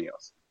somebody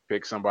else.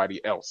 Pick somebody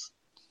else.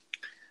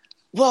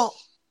 Well,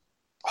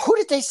 who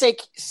did they say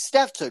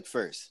Steph took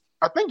first?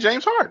 I think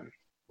James Harden.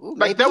 Ooh,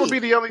 like, that would be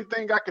the only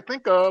thing I could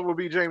think of would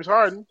be James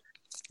Harden.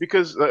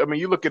 Because,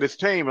 you look at his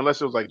team,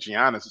 unless it was like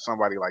Giannis or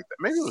somebody like that.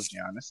 Maybe it was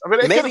Giannis.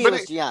 Maybe it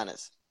was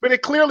Giannis. But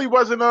it clearly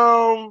wasn't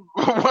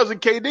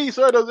wasn't KD,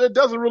 so it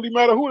doesn't really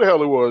matter who the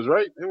hell it was,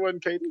 right? It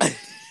wasn't KD.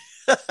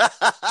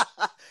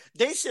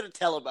 They should have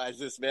televised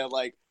this, man.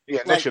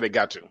 They should have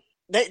got to.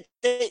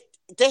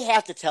 They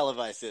have to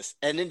televise this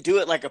and then do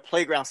it like a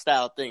playground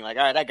style thing. Like,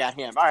 all right, I got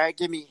him. All right,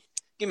 give me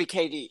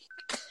KD.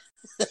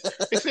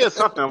 It said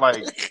something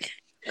like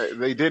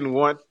they didn't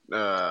want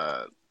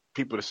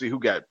people to see who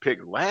got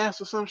picked last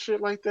or some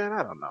shit like that.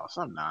 I don't know,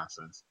 some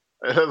nonsense.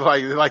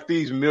 like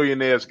these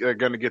millionaires are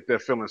going to get their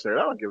feelings hurt.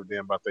 I don't give a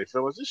damn about their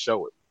feelings. Just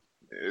show it.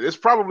 It's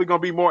probably going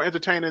to be more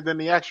entertaining than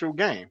the actual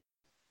game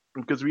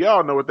because we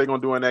all know what they're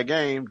going to do in that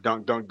game.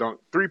 Dunk, dunk,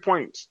 dunk. 3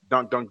 points.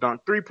 Dunk, dunk,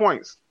 dunk. 3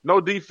 points.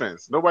 No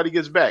defense. Nobody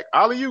gets back.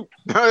 Alley-oop.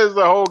 That is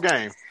the whole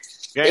game.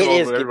 It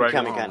is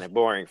becoming kind of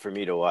boring for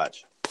me to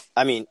watch.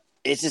 I mean,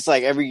 it's just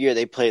like every year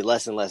they play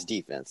less and less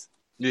defense.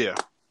 Yeah.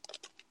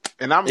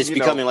 And it's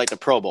becoming like the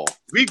Pro Bowl.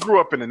 We grew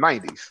up in the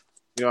 90s.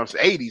 You know what I'm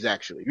saying? 80s,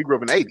 actually. We grew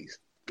up in the 80s.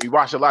 We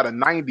watched a lot of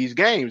 90s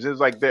games. It's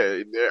like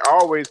there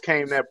always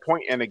came that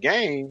point in the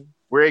game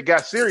where it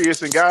got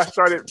serious and guys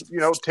started,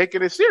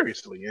 taking it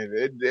seriously.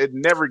 And it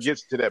never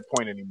gets to that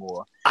point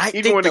anymore. I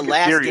think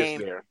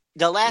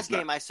the last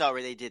game I saw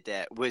where they did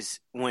that was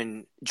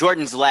when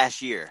Jordan's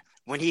last year,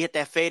 when he hit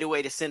that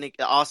fadeaway to send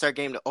the All-Star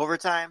game to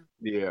overtime.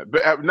 Yeah,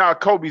 but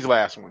Kobe's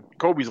last one.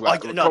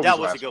 That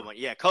was a good one.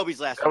 Yeah, Kobe's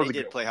last one. They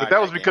did play hard. But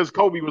that was because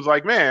Kobe was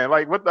like, man,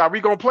 like, what are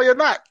we going to play or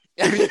not?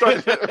 And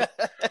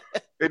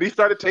he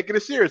started taking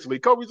it seriously.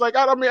 Kobe's like,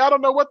 I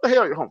don't know what the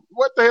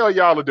hell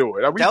y'all are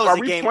doing. Are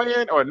we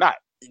playing or not?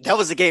 That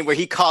was the game where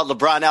he called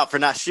LeBron out for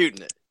not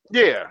shooting it.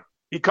 Yeah,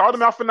 he called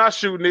him out for not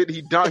shooting it.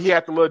 He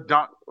had the little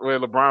dunk where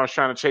LeBron was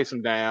trying to chase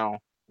him down,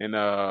 and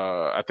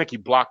I think he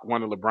blocked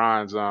one of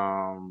LeBron's.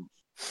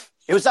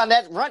 It was on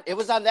that run. It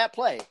was on that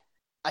play.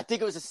 I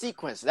think it was a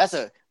sequence. That's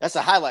a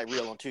highlight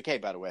reel on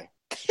 2K, by the way.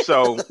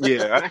 So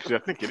yeah, actually, I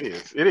think it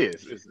is. It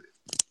is.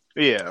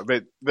 Yeah,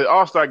 but the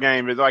All-Star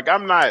game is like,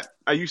 I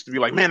used to be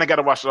like, man, I got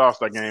to watch the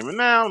All-Star game. And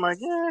now I'm like,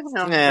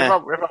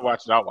 if I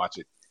watch it, I'll watch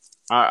it.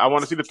 I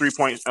want to see the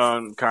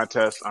 3-point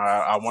contest.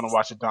 I want to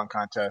watch the dunk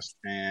contest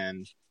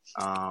and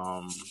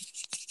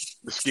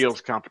the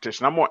skills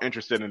competition. I'm more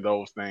interested in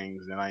those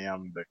things than I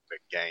am the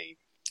game.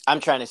 I'm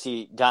trying to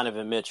see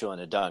Donovan Mitchell in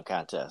the dunk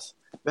contest.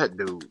 That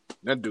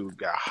dude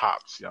got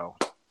hops, yo.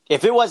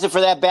 If it wasn't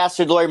for that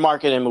bastard Lauri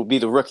Markkanen, would be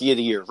the rookie of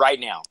the year right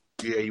now.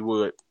 Yeah, he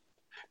would.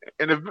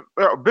 And if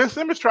Ben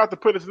Simmons tried to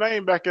put his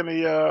name back in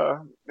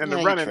the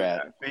running,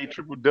 he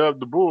triple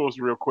dubbed the Bulls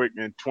real quick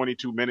in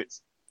 22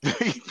 minutes.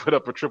 He put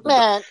up a triple.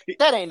 Man,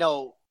 that ain't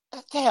no.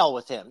 To hell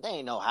with him. They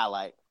ain't no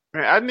highlight.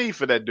 Man, I need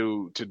for that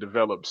dude to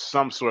develop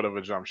some sort of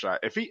a jump shot.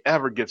 If he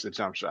ever gets a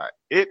jump shot,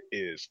 it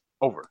is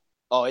over.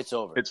 Oh, it's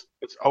over. It's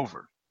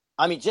over.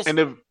 I mean, just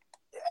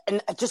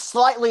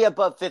slightly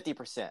above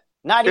 50%.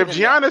 Not even. If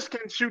Giannis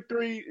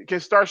can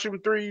start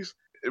shooting threes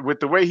with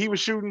the way he was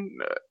shooting,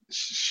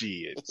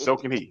 shit, so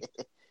can he.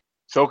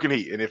 So can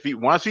he.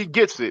 And once he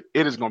gets it,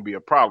 it is going to be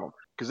a problem.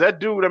 Because that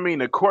dude,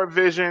 the court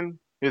vision,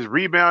 his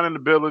rebounding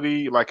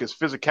ability, like his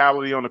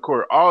physicality on the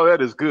court, all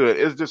that is good.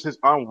 It's just his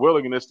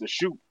unwillingness to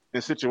shoot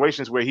in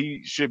situations where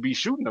he should be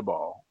shooting the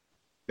ball.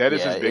 That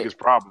is his biggest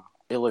problem.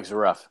 It looks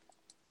rough.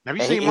 Have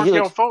you seen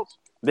Markelle Fultz?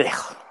 It's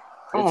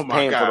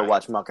painful to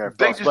watch Markelle Fultz.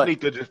 They just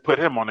need to just put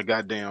him on the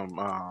goddamn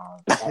on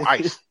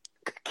ice.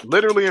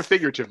 Literally and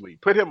figuratively.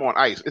 Put him on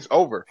ice. It's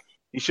over.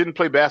 He shouldn't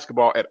play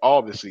basketball at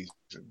all this season.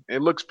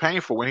 It looks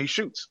painful when he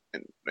shoots.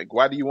 And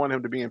why do you want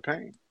him to be in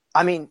pain?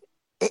 I mean,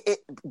 it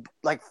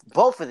like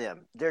both of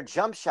them, their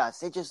jump shots,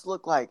 they just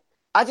look like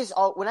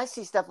when I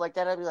see stuff like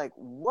that, I'd be like,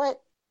 what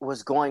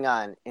was going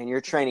on in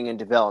your training and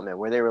development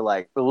where they were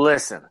like,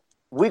 listen,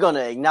 we're going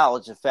to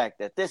acknowledge the fact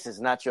that this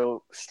is not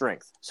your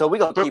strength. So we're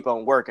going to keep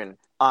on working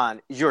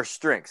on your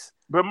strengths.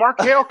 But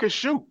Markel could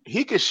shoot.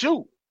 He could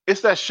shoot.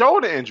 It's that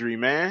shoulder injury,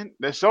 man.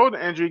 That shoulder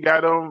injury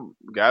got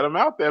him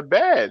out there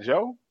bad,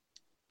 Joe.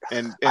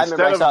 And I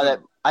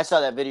remember I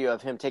saw that video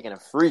of him taking a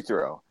free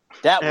throw.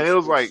 It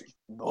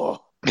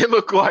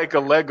looked like a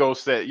Lego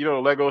set. You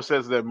know, Lego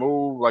sets that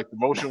move, like the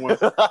motion ones.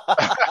 That's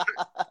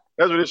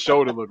what his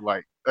shoulder looked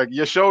like. Like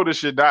your shoulder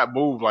should not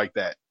move like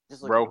that,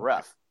 just bro.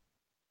 Rough.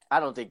 I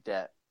don't think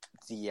that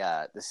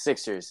the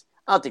Sixers.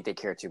 I don't think they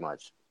care too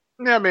much.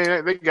 Yeah, I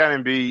mean they got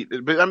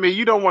Embiid, but I mean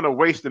you don't want to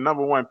waste the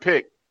number one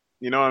pick.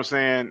 You know what I'm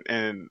saying?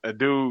 And a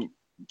dude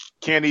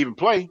can't even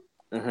play.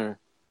 Mm-hmm.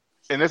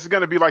 And this is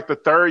going to be like the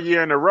third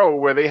year in a row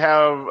where they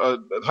have a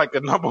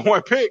number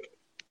one pick,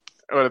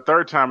 or the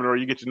third time in a row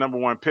you get your number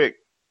one pick,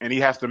 and he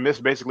has to miss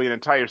basically an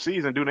entire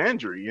season due to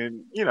injury.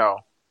 And you know,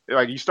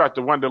 like you start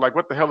to wonder, like,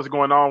 what the hell is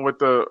going on with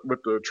the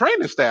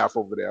training staff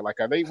over there? Like,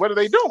 what are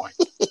they doing?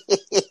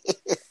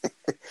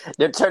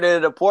 They're turning it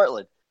into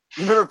Portland.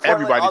 You remember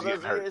Portland? Everybody's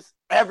getting hurt.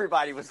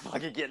 Everybody was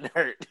fucking getting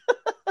hurt.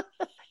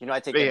 You know, I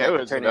take it back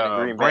to turn into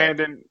Green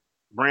Bay.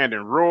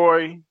 Brandon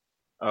Roy,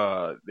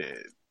 it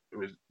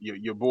was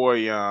your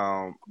boy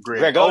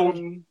Greg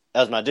Oden.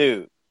 That was my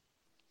dude.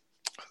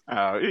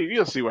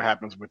 You'll see what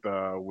happens with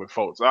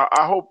Fultz.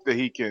 I hope that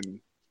he can,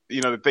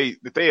 you know, that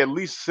they at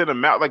least sit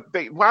him out. Like,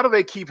 why do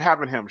they keep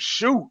having him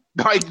shoot?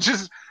 Like,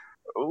 just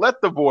let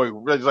the boy,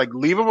 like,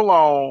 leave him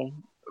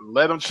alone,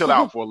 let him chill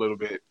out for a little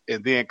bit,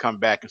 and then come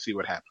back and see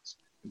what happens.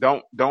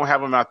 Don't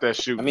have him out there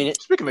shooting. I mean,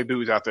 speaking of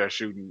dudes out there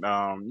shooting,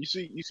 you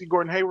see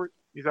Gordon Hayward?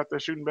 He's out there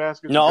shooting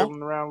baskets,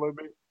 dribbling around a little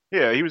bit.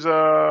 Yeah, he was.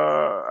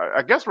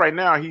 I guess right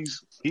now he's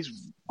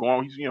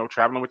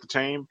traveling with the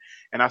team,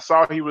 and I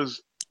saw he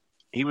was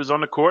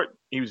on the court.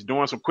 He was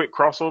doing some quick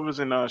crossovers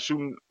and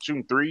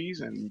shooting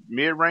threes and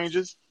mid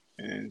ranges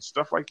and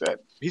stuff like that.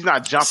 He's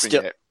not jumping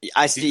yet.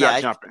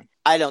 Jumping.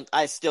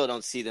 I still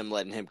don't see them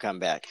letting him come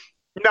back.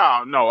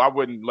 No, I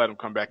wouldn't let him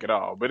come back at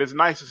all. But it's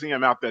nice to see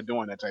him out there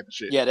doing that type of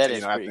shit. Yeah, that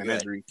is pretty good.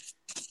 Injury.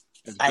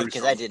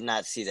 Because I did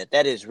not see that.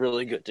 That is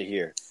really good to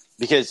hear.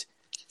 Because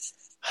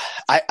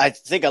I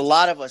think a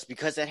lot of us,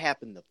 because that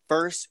happened the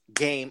first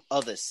game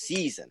of the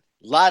season,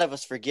 a lot of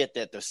us forget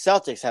that the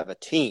Celtics have a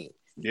team.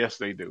 Yes,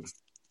 they do.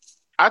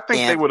 I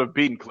think they would have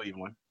beaten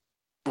Cleveland.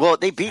 Well,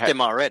 they beat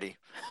them already.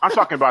 I'm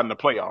talking about in the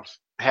playoffs.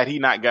 Had he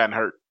not gotten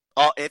hurt.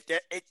 Oh,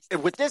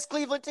 with this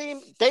Cleveland team,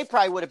 they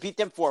probably would have beat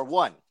them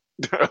 4-1.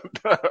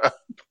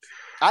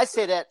 I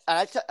say that,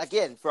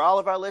 again, for all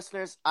of our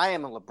listeners, I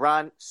am a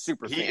LeBron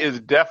super fan. He is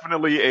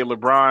definitely a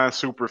LeBron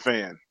super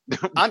fan.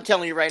 I'm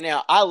telling you right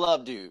now, I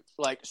love dude,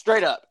 like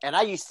straight up. And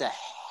I used to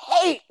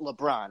hate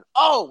LeBron,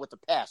 with a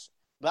passion.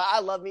 But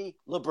I love me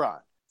LeBron.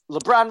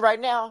 LeBron right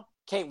now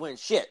can't win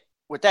shit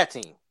with that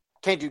team.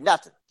 Can't do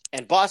nothing.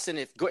 And Boston,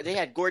 if they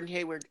had Gordon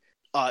Hayward,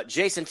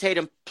 Jason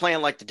Tatum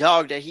playing like the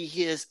dog that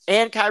he is,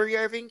 and Kyrie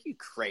Irving, you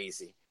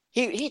crazy.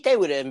 They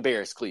would have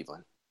embarrassed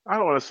Cleveland. I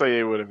don't want to say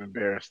it would have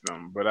embarrassed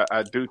them, but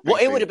I do think.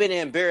 Well, it would have been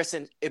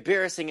embarrassing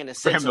in a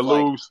sense for him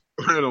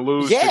to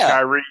lose to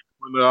Kyrie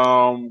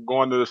when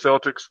going to the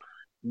Celtics.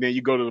 And then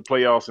you go to the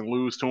playoffs and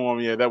lose to him.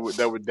 Yeah, that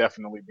would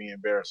definitely be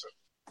embarrassing.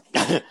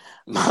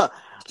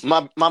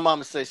 my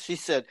mama says, she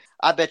said,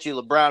 I bet you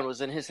LeBron was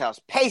in his house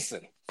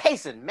pacing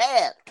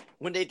mad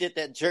when they did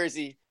that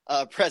jersey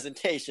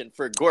presentation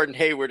for Gordon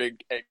Hayward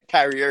and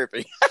Kyrie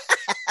Irving.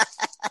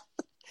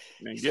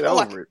 Man, get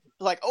over it.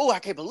 Like, I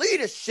can't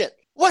believe this shit.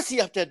 What's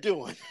he up there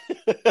doing?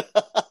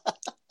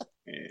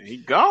 He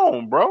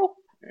gone, bro.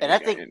 And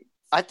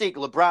I think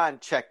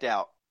LeBron checked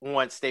out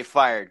once they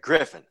fired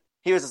Griffin.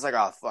 He was just like,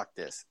 oh, fuck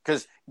this.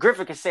 Because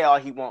Griffin can say all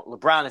he wants.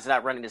 LeBron is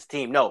not running this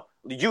team. No,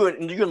 you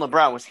and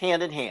LeBron was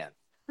hand in hand.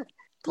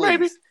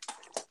 Maybe.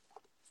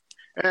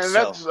 And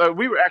that's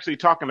we were actually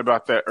talking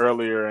about that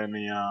earlier in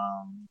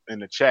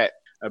the chat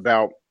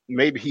about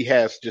maybe he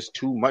has just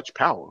too much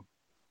power.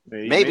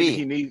 Maybe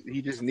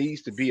he just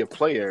needs to be a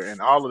player,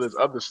 and all of this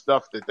other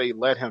stuff that they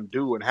let him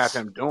do and have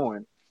him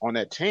doing on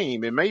that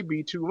team, it may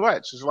be too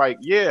much. It's like,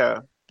 yeah,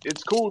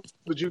 it's cool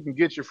that you can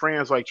get your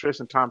friends like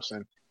Tristan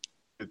Thompson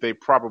that they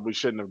probably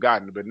shouldn't have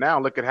gotten, but now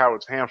look at how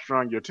it's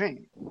hamstrung your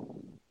team.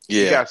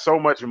 Yeah. You got so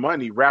much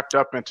money wrapped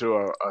up into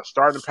a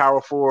starting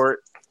power forward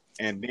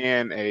and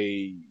then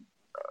a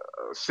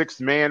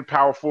six-man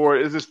power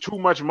forward. It's just too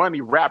much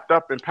money wrapped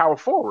up in power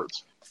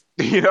forwards.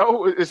 You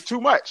know, it's too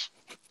much.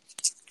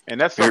 And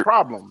that's the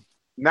problem.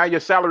 Now your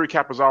salary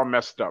cap is all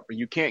messed up, and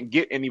you can't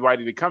get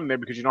anybody to come there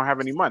because you don't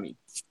have any money.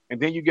 And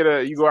then you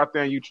go out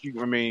there and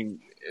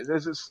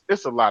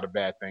it's a lot of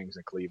bad things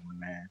in Cleveland,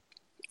 man.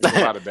 There's a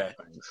lot of bad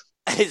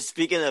things.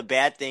 Speaking of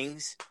bad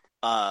things,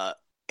 and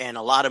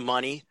a lot of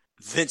money,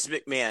 Vince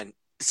McMahon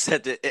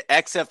said that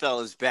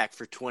XFL is back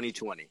for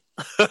 2020.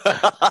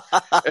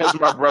 As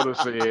my brother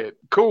said,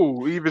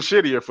 cool, even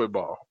shittier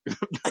football.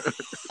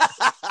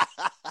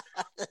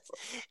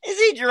 Is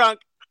he drunk?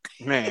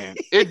 Man,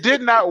 it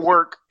did not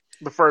work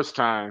the first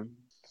time.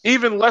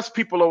 Even less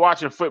people are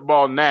watching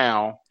football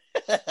now.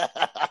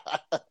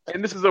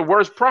 And this is a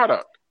worse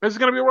product. This is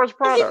going to be a worse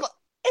product.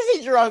 Is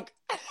he drunk?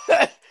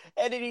 And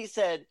then they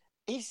said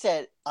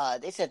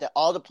that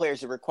all the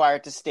players are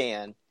required to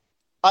stand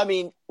I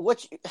mean,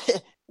 what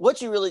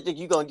you really think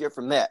you're gonna get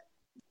from that?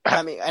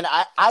 I mean, and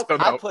I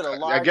put a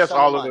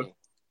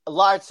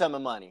large sum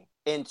of money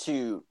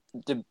into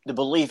the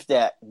belief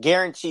that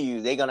guarantee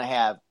you they're gonna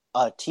have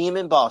a team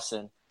in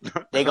Boston.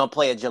 They're gonna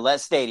play at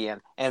Gillette Stadium,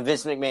 and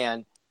Vince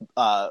McMahon,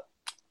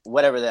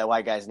 whatever that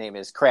white guy's name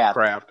is,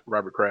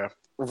 Robert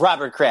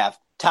Kraft,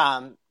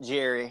 Tom,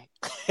 Jerry,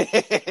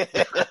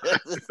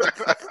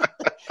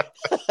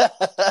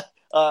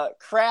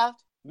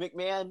 Kraft,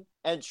 McMahon,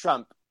 and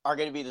Trump are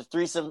going to be the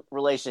threesome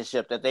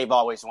relationship that they've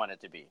always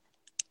wanted to be.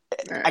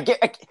 I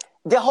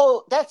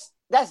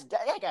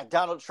got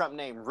Donald Trump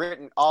name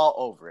written all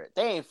over it.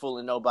 They ain't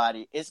fooling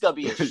nobody. It's going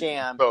to be a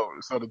sham.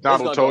 so the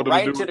Donald told him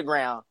right to do into the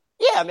ground.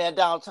 Yeah, man,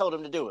 Donald told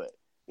him to do it.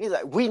 He's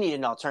like, we need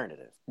an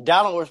alternative.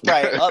 Donald was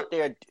probably up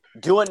there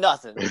doing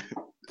nothing.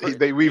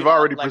 We've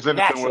already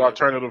presented them with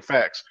alternative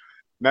facts.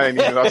 Now they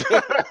need an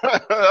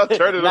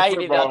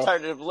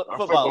alternative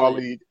football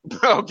league.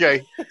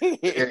 Okay.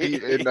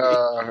 And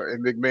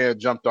McMahon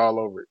jumped all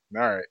over it.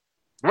 All right.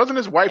 Wasn't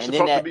his wife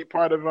supposed to be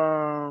part of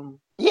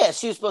Yeah,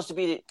 she was supposed to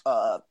be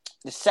the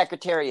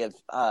secretary of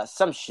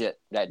some shit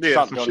that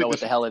Trump don't know what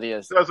the hell it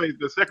is. So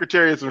the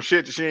secretary of some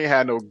shit that she ain't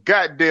had no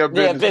goddamn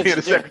business being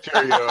the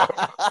secretary of.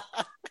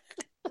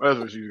 That's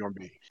what she's gonna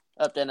be.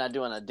 Up there not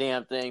doing a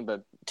damn thing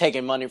but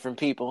taking money from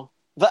people.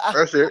 But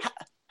that's it.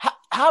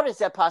 How is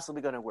that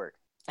possibly going to work?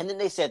 And then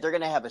they said they're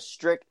going to have a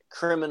strict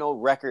criminal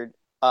record,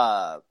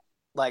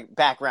 like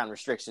background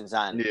restrictions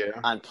on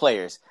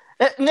players.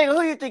 Nigga,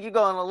 who you think you're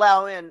going to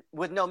allow in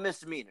with no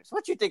misdemeanors?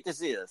 What you think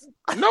this is?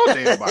 No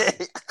damn body.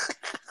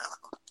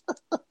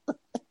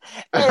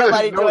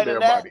 Everybody joining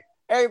that.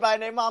 Everybody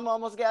and their mama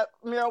almost got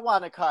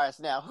marijuana cards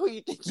now. Who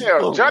you think?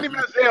 Johnny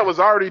Manziel was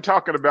already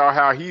talking about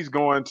how he's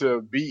going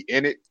to be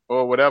in it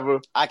or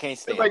whatever. I can't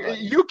stand it.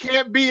 You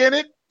can't be in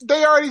it.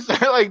 They already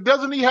said, like,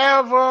 doesn't he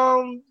have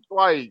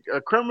like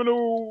a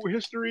criminal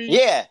history?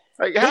 Yeah.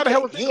 Like, how the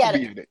hell is he gonna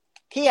be in it?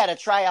 He had a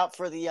tryout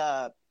for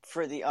the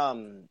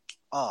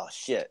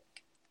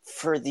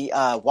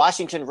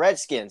Washington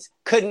Redskins.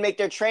 Couldn't make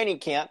their training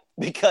camp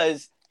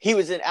because he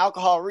was in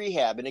alcohol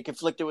rehab and it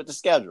conflicted with the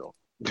schedule.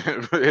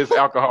 His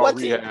alcohol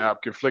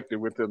rehab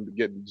conflicted with him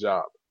getting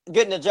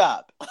the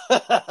job.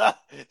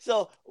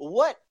 So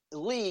what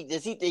league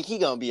does he think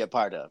he's going to be a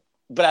part of?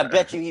 But I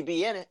bet you he'd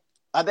be in it.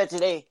 I bet you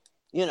they,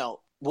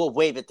 will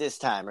waive it this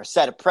time or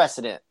set a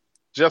precedent.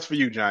 Just for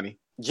you, Johnny.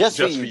 Just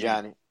for you,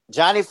 Johnny.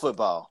 Johnny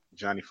Football.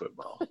 Been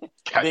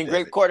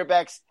great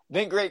quarterbacks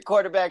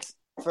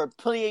for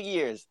plenty of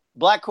years.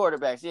 Black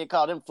quarterbacks. He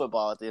called him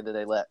football at the end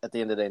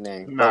of their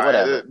name. Nah,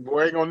 whatever.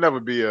 Boy, ain't gonna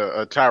never be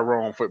a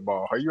Tyrone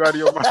football. Are you out of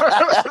your mind?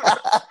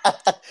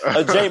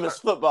 A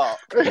Jameis football.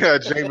 Yeah,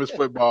 Jameis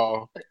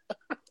football.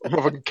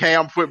 Motherfucking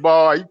Cam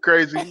football. Are you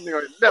crazy?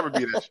 It'll never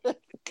be that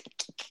shit.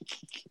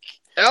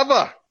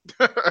 Ever.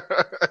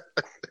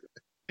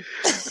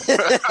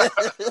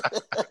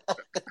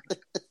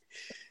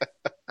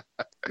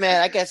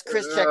 Man, I guess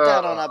Chris checked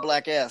out on our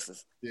black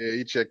asses. Yeah,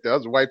 he checked out.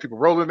 Those white people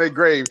rolling their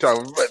grave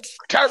talking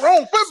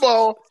Tyrone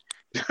football.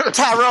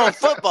 Tyrone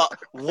football.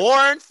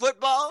 Warren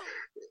football?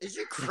 Is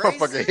you crazy?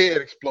 Motherfucking head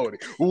exploded.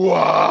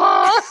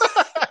 What?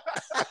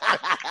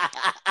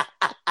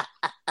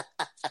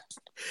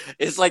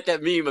 It's like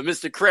that meme of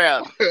Mr.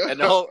 Crab and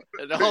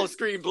the whole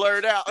screen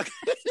blurred out.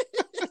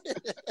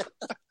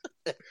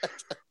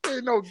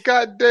 Ain't no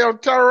goddamn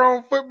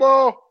Tyrone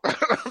football.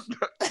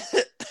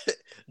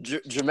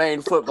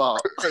 Jermaine football.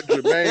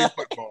 Jermaine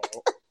football.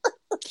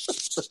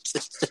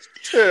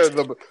 Yeah,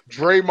 the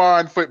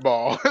Draymond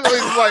football.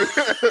 It's like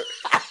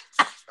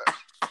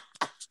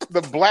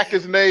the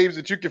blackest names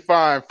that you can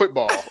find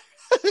football.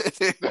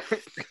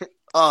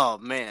 Oh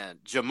man,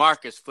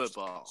 Jamarcus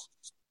football.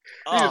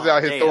 He's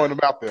out here throwing them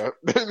out there.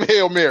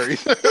 Hail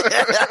Marys.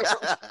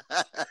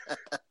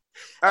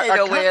 Ain't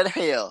no way in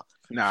hell.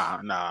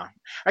 Nah.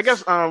 I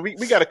guess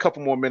we got a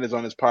couple more minutes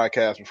on this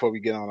podcast before we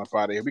get on up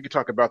out of here. We could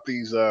talk about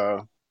these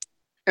NFC,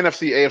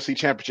 AFC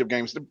championship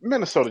games.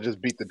 Minnesota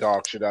just beat the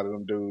dog shit out of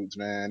them dudes,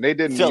 man. They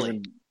didn't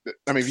Philly.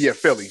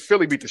 Philly.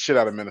 Philly beat the shit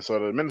out of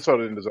Minnesota.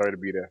 Minnesota didn't deserve to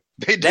be there.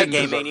 That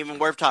game ain't even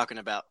worth talking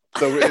about.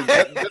 So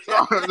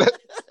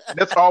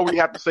that's all we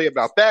have to say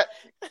about that.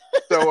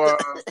 So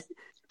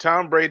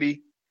Tom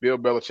Brady, Bill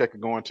Belichick are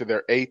going to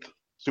their 8th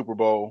Super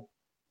Bowl.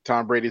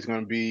 Tom Brady's going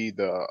to be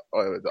the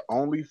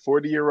only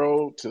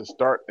 40-year-old to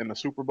start in the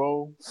Super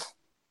Bowl.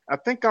 I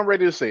think I'm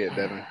ready to say it,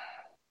 Devin.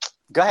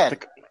 Go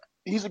ahead.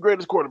 He's the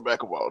greatest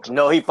quarterback of all time.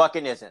 No, he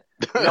fucking isn't.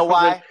 You know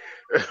why?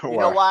 You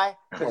know why?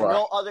 Because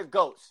no other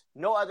GOATs.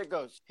 No other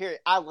GOATs. Here,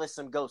 I'll list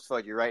some GOATs for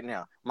you right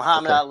now.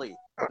 Muhammad Ali,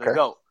 the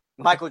GOAT.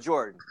 Michael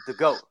Jordan, the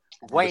GOAT.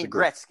 Wayne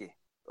Gretzky.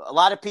 A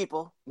lot of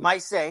people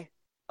might say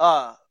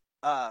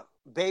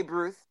Babe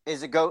Ruth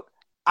is a GOAT.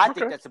 I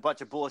think that's a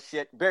bunch of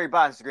bullshit. Barry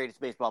Bonds is the greatest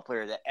baseball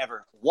player that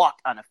ever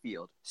walked on a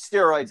field.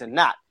 Steroids are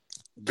not.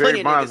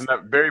 Barry Bonds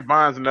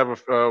never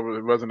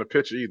wasn't a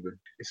pitcher either.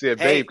 He said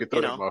Babe could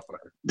throw that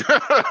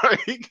motherfucker.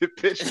 He could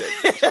pitch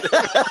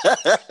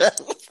that.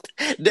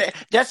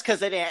 That's because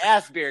they didn't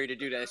ask Barry to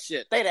do that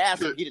shit. They'd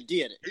asked him, he'd have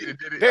did it.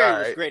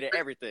 Barry was great at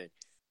everything.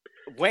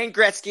 Wayne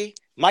Gretzky,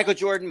 Michael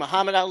Jordan,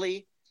 Muhammad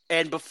Ali,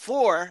 and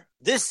before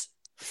this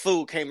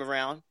fool came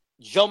around,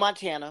 Joe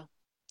Montana,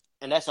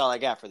 and that's all I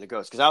got for the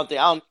GOATs. Because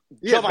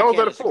Joe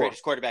Montana is the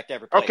greatest quarterback to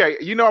ever play. Okay,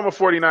 I'm a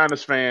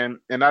 49ers fan,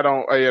 and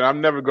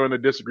I'm never going to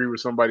disagree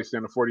with somebody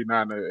saying the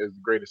 49ers is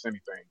the greatest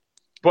anything.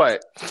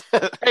 But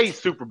 8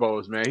 Super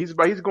Bowls, man. He's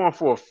going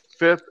for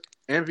a 5th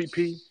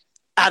MVP.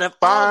 Out of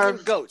all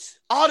them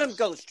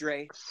goats,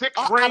 Dre.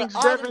 6 rings,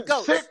 Devin.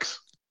 6.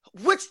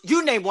 Which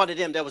you name one of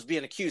them that was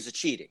being accused of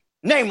cheating.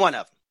 Name one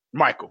of them.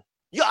 Michael.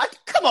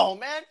 Come on,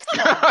 man.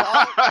 Come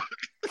on, dog.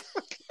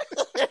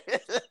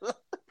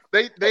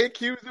 They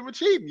accused him of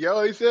cheating,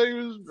 yo. He said he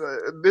was.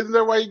 Isn't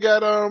that why he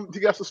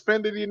got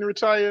suspended and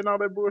retired and all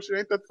that bullshit?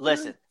 Ain't that?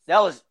 Listen,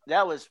 that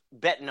was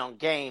betting on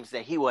games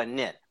that he wasn't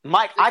in.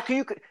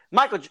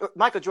 Michael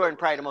Jordan,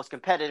 probably the most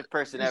competitive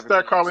person ever.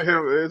 Start calling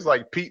him. It's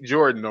like Pete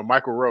Jordan or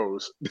Michael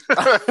Rose.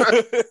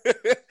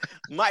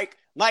 Mike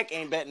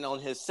ain't betting on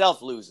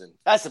himself losing.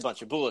 That's a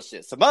bunch of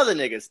bullshit. Some other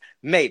niggas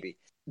maybe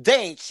they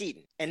ain't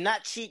cheating and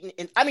not cheating.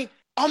 And I mean,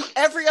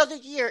 every other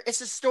year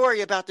it's a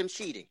story about them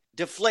cheating.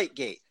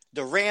 Deflategate.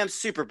 The Rams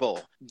Super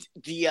Bowl,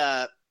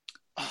 I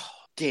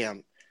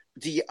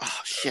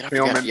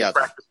forgot the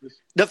other.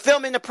 The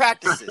film and the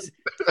practices.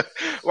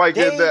 Like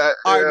they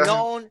are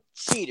known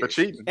cheaters,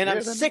 and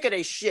I'm sick of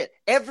their shit.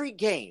 Every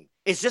game,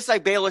 it's just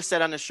like Baylor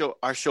said on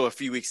our show a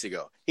few weeks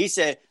ago. He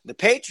said the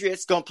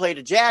Patriots gonna play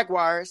the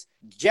Jaguars.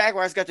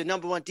 Jaguars got the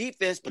number 1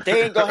 defense, but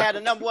they ain't gonna have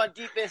the number 1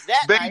 defense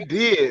that night.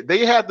 They did.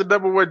 They had the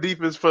number 1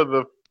 defense for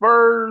the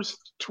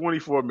first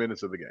 24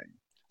 minutes of the game.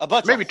 A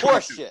bunch of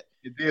horse shit.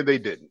 Then they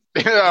didn't.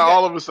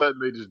 All of a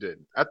sudden, they just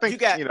didn't. I think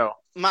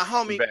my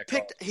homie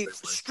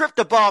stripped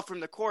the ball from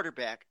the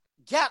quarterback,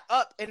 got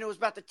up, and it was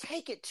about to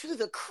take it to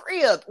the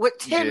crib with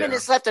 10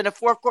 minutes left in the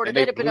fourth quarter.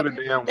 They'd have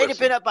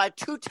been up by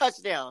 2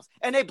 touchdowns,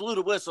 and they blew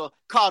the whistle,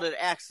 called it an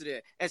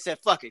accident, and said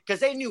fuck it, because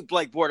they knew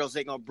Blake Bortles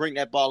ain't gonna bring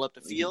that ball up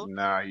the field.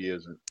 Nah, he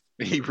isn't.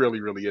 He really,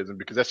 really isn't,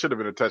 because that should have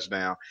been a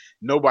touchdown.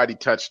 Nobody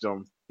touched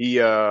him. He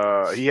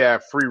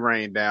had free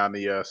reign down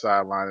the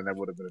sideline, and that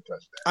would have been a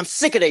touchdown. I'm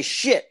sick of their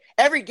shit.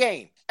 Every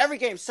game,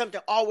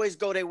 something always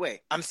go their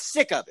way. I'm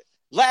sick of it.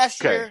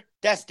 Last year,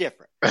 that's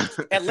different.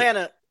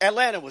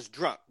 Atlanta was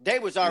drunk. They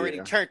was already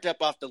turned up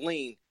off the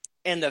lean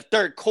in the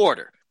third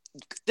quarter.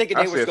 Thinking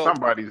they was going.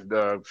 Somebody's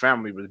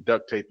family was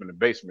duct tape in the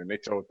basement. They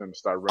told them to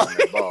start running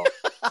that ball.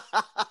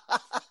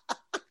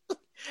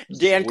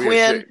 Dan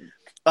Quinn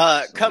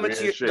coming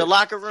to the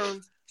locker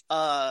room.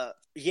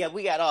 Yeah,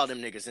 we got all them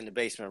niggas in the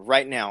basement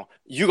right now.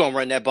 You gonna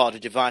run that ball to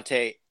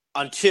Javonte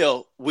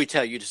until we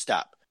tell you to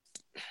stop.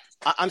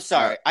 I'm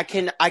sorry. I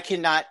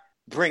cannot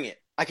bring it.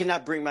 I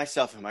cannot bring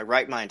myself in my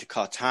right mind to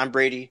call Tom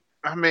Brady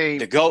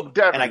the GOAT,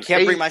 Devin, and I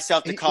can't bring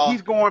myself to call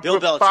he's going Bill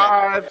for Belichick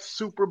 5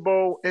 Super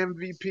Bowl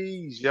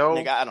MVPs, yo.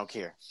 Nigga, I don't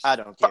care. I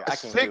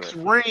can't 6 do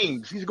it.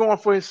 rings. He's going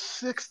for his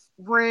 6th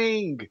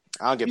ring.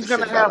 I don't give a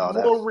shit about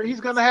all that. He's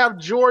gonna have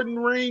Jordan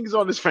rings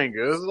on his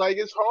finger. It's like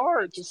it's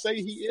hard to say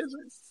he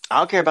isn't. I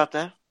don't care about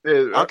that. I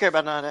don't care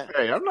about none of that.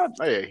 Hey, I'm not.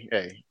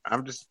 Hey,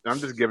 I'm just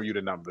giving you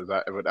the numbers.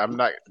 But I'm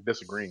not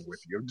disagreeing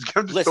with you.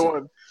 I'm just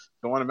throwing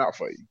them out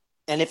for you.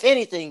 And if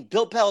anything,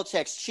 Bill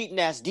Belichick's cheating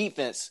ass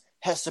defense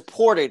has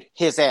supported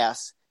his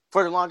ass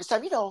for the longest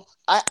time. You know,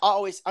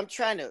 I'm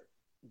trying to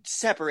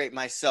separate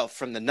myself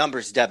from the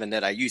numbers, Devin,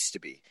 that I used to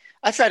be.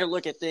 I try to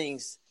look at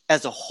things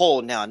as a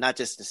whole now, not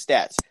just the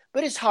stats.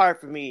 But it's hard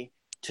for me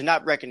to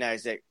not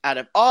recognize that out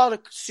of all the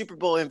Super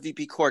Bowl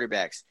MVP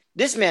quarterbacks,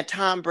 this man,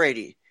 Tom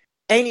Brady,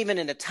 ain't even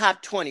in the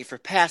top 20 for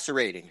passer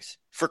ratings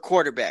for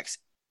quarterbacks.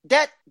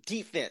 That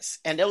defense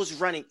and those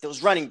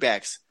running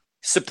backs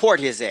support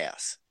his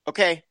ass.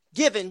 Okay?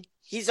 Given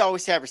he's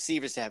always had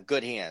receivers that have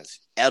good hands.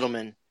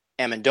 Edelman,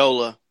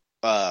 Amendola,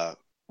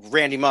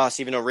 Randy Moss,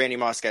 even though Randy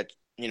Moss got,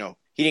 he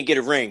didn't get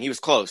a ring. He was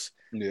close.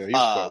 Yeah, he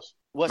was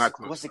close.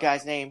 What's the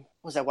guy's name?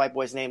 What's that white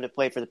boy's name that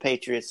played for the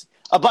Patriots?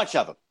 A bunch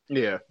of them.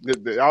 Yeah.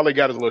 All they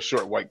got is a little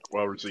short white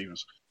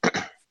receivers.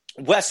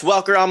 Wes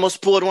Welker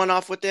almost pulled one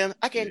off with them.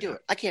 I can't do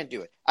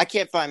it. I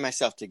can't find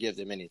myself to give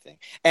them anything.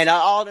 And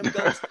all them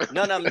goes,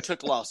 none of them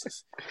took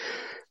losses.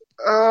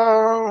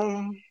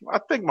 I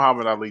think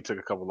Muhammad Ali took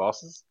a couple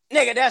losses.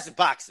 Nigga, that's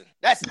boxing.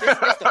 That's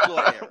the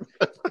Floyd era.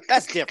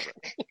 That's different.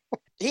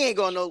 He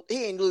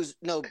ain't lose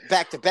no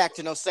back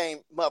to no same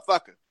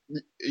motherfucker.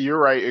 You're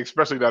right,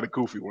 especially not a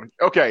goofy one.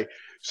 Okay,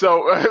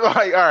 so all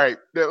right,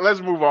 let's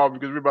move on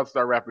because we're about to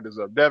start wrapping this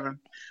up. Devin,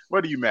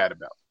 what are you mad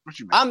about? What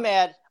you mad? I'm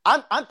mad.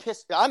 I'm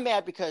pissed. I'm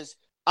mad because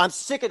I'm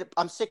sick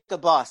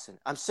of Boston.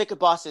 I'm sick of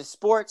Boston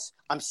sports.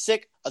 I'm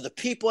sick of the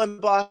people in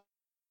Boston.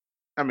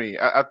 I mean,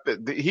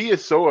 he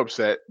is so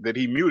upset that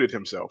he muted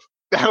himself.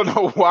 I don't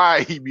know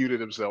why he muted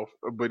himself,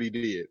 but he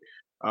did.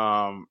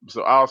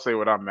 So I'll say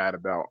what I'm mad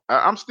about.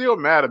 I'm still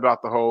mad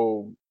about the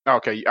whole.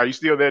 Okay, are you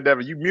still there,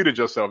 Devin? You muted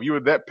yourself. You were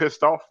that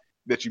pissed off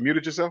that you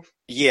muted yourself?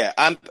 Yeah,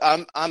 I'm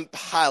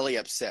highly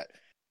upset.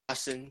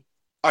 Boston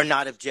are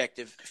not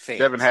objective fans.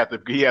 Devin had to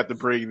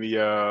bring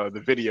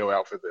the video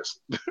out for this.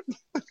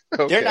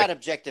 Okay. They're not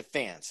objective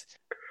fans.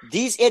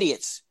 These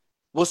idiots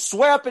will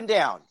swear up and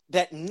down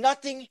that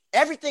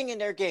everything in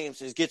their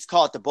games gets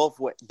called to both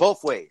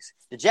ways.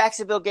 The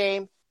Jacksonville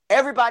game,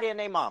 everybody and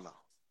their mama,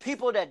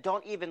 people that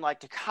don't even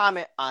like to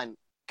comment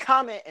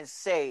and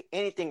say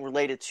anything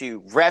related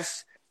to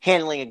refs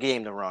handling a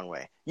game the wrong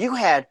way. You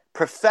had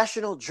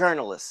professional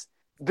journalists,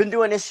 been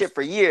doing this shit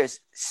for years,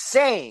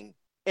 saying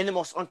in the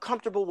most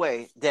uncomfortable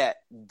way that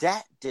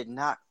did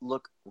not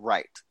look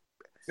right.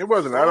 It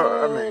wasn't.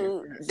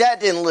 That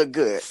didn't look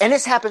good. And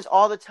this happens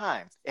all the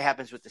time. It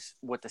happens with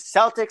the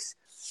Celtics.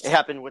 It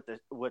happened with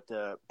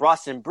the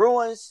Boston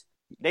Bruins.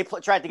 They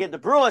tried to get the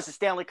Bruins the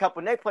Stanley Cup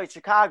when they played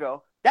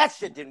Chicago. That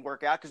shit didn't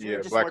work out because we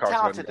were just more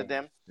talented than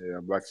them. Yeah,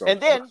 Black Sox. And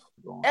then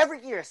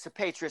every year it's the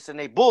Patriots and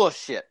they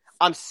bullshit.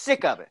 I'm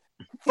sick of it.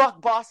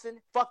 Fuck Boston.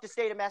 Fuck the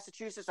state of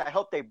Massachusetts. I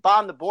hope they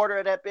bomb the border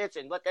of that bitch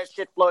and let that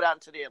shit float out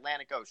into the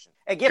Atlantic Ocean.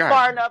 And get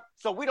far enough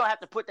so we don't have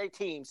to put their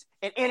teams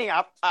in any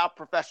of our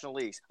professional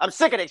leagues. I'm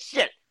sick of this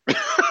shit.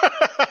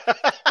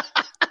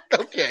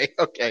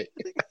 Okay.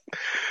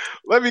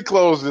 Let me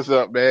close this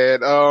up,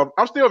 man.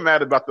 I'm still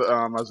mad about the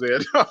Isaiah.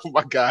 Oh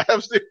my God,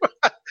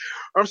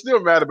 I'm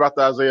still mad about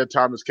the Isaiah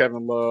Thomas,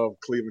 Kevin Love,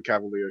 Cleveland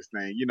Cavaliers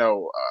thing. You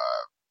know,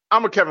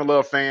 I'm a Kevin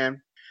Love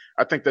fan.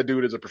 I think that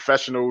dude is a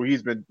professional.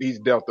 He's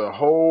dealt a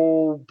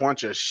whole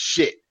bunch of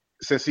shit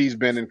since he's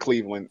been in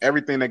Cleveland.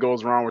 Everything that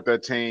goes wrong with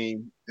that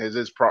team is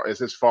his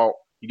fault.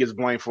 He gets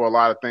blamed for a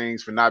lot of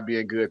things, for not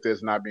being good at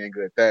this, not being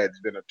good at that. He's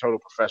been a total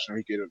professional.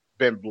 He could have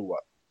been blew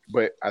up.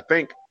 But I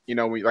think, you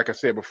know, like I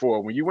said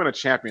before, when you win a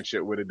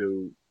championship with a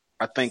dude,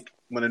 I think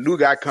when a new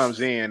guy comes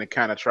in and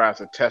kind of tries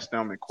to test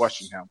him and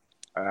question him,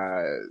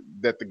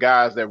 that the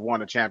guys that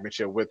won a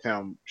championship with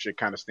him should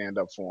kind of stand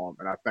up for him.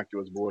 And I think it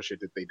was bullshit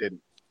that they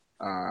didn't.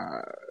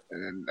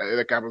 And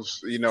like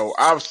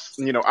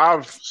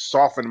I've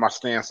softened my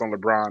stance on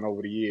LeBron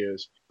over the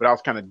years, but I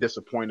was kind of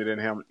disappointed in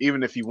him.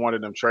 Even if he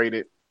wanted him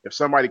traded, if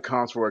somebody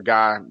comes for a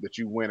guy that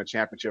you win a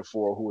championship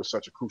for, who is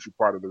such a crucial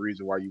part of the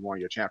reason why you won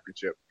your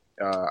championship,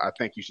 I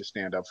think you should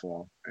stand up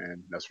for him.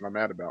 And that's what I'm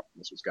mad about.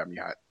 That's what's got me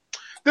hot.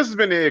 This has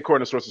been the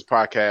According to Sources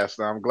podcast.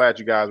 I'm glad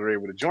you guys were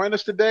able to join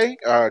us today.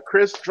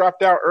 Chris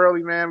dropped out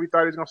early, man. We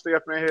thought he was going to stay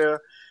up in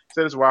here.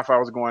 Said his Wi-Fi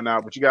was going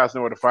out, but you guys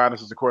know where to find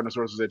us. It's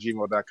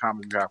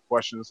accordingtosources@gmail.com if you have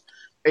questions.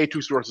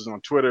 A2 Sources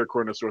on Twitter,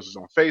 According to Sources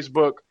on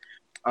Facebook.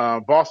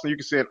 Boston, you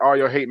can send all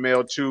your hate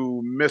mail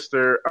to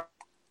Mr.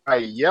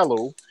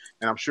 Yellow,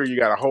 and I'm sure you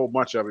got a whole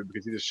bunch of it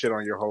because he just shit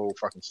on your whole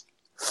fucking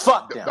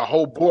the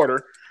whole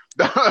border.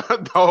 The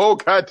whole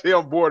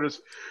goddamn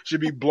borders should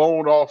be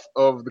blown off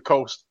of the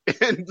coast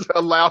and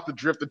allowed to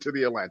drift into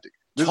the Atlantic.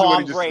 This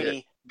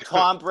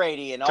Tom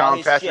Brady and all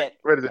his shit.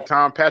 What is it?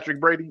 Tom Patrick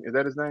Brady? Is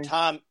that his name?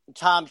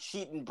 Tom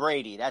Cheaton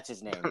Brady. That's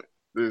his name.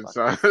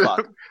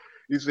 Fuck.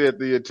 He said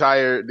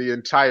the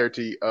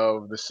entirety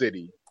of the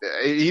city.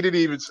 He didn't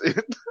even say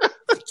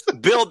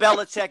Bill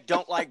Belichick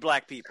don't like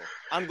black people.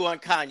 I'm going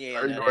Kanye.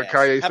 Are you going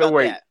Kanye? So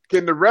wait,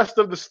 can the rest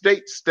of the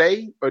state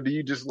stay, or do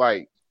you just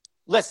like?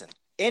 Listen,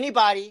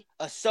 anybody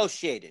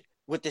associated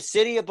with the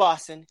city of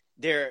Boston,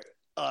 their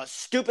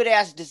stupid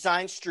ass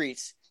design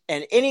streets,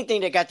 and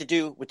anything that got to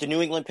do with the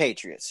New England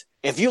Patriots.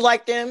 If you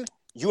like them,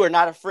 you are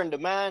not a friend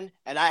of mine,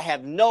 and I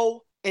have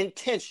no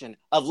intention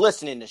of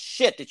listening to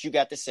shit that you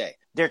got to say.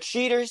 They're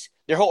cheaters.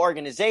 Their whole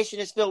organization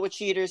is filled with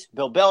cheaters.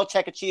 Bill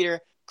Belichick a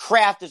cheater.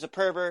 Kraft is a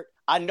pervert.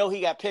 I know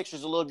he got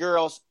pictures of little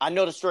girls. I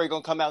know the story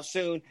going to come out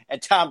soon,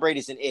 and Tom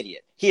Brady's an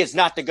idiot. He is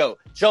not the GOAT.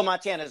 Joe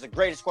Montana is the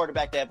greatest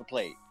quarterback that ever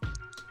played.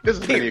 This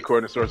has been the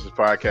According to Sources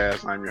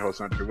podcast. I'm your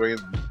host, Andre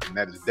Williams, and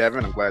that is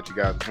Devin. I'm glad you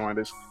guys joined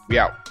us. We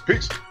out.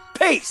 Peace.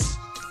 Peace.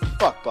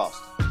 Fuck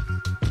Boston.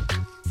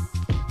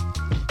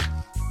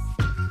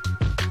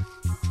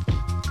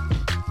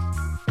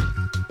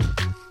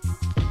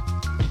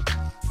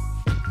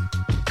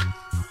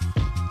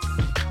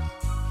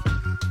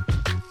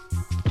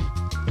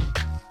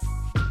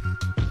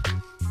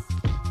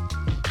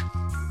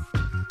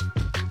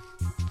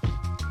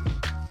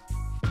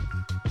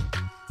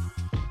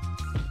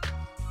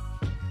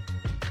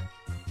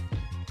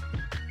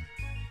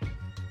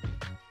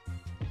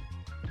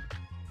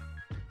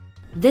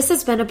 This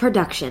has been a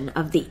production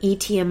of the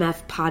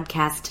ETMF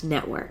Podcast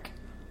Network.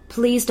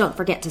 Please don't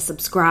forget to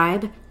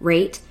subscribe,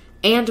 rate,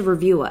 and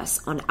review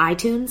us on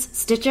iTunes,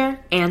 Stitcher,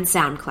 and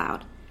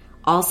SoundCloud.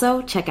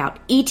 Also, check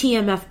out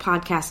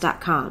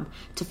etmfpodcast.com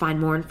to find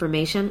more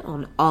information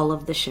on all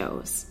of the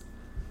shows.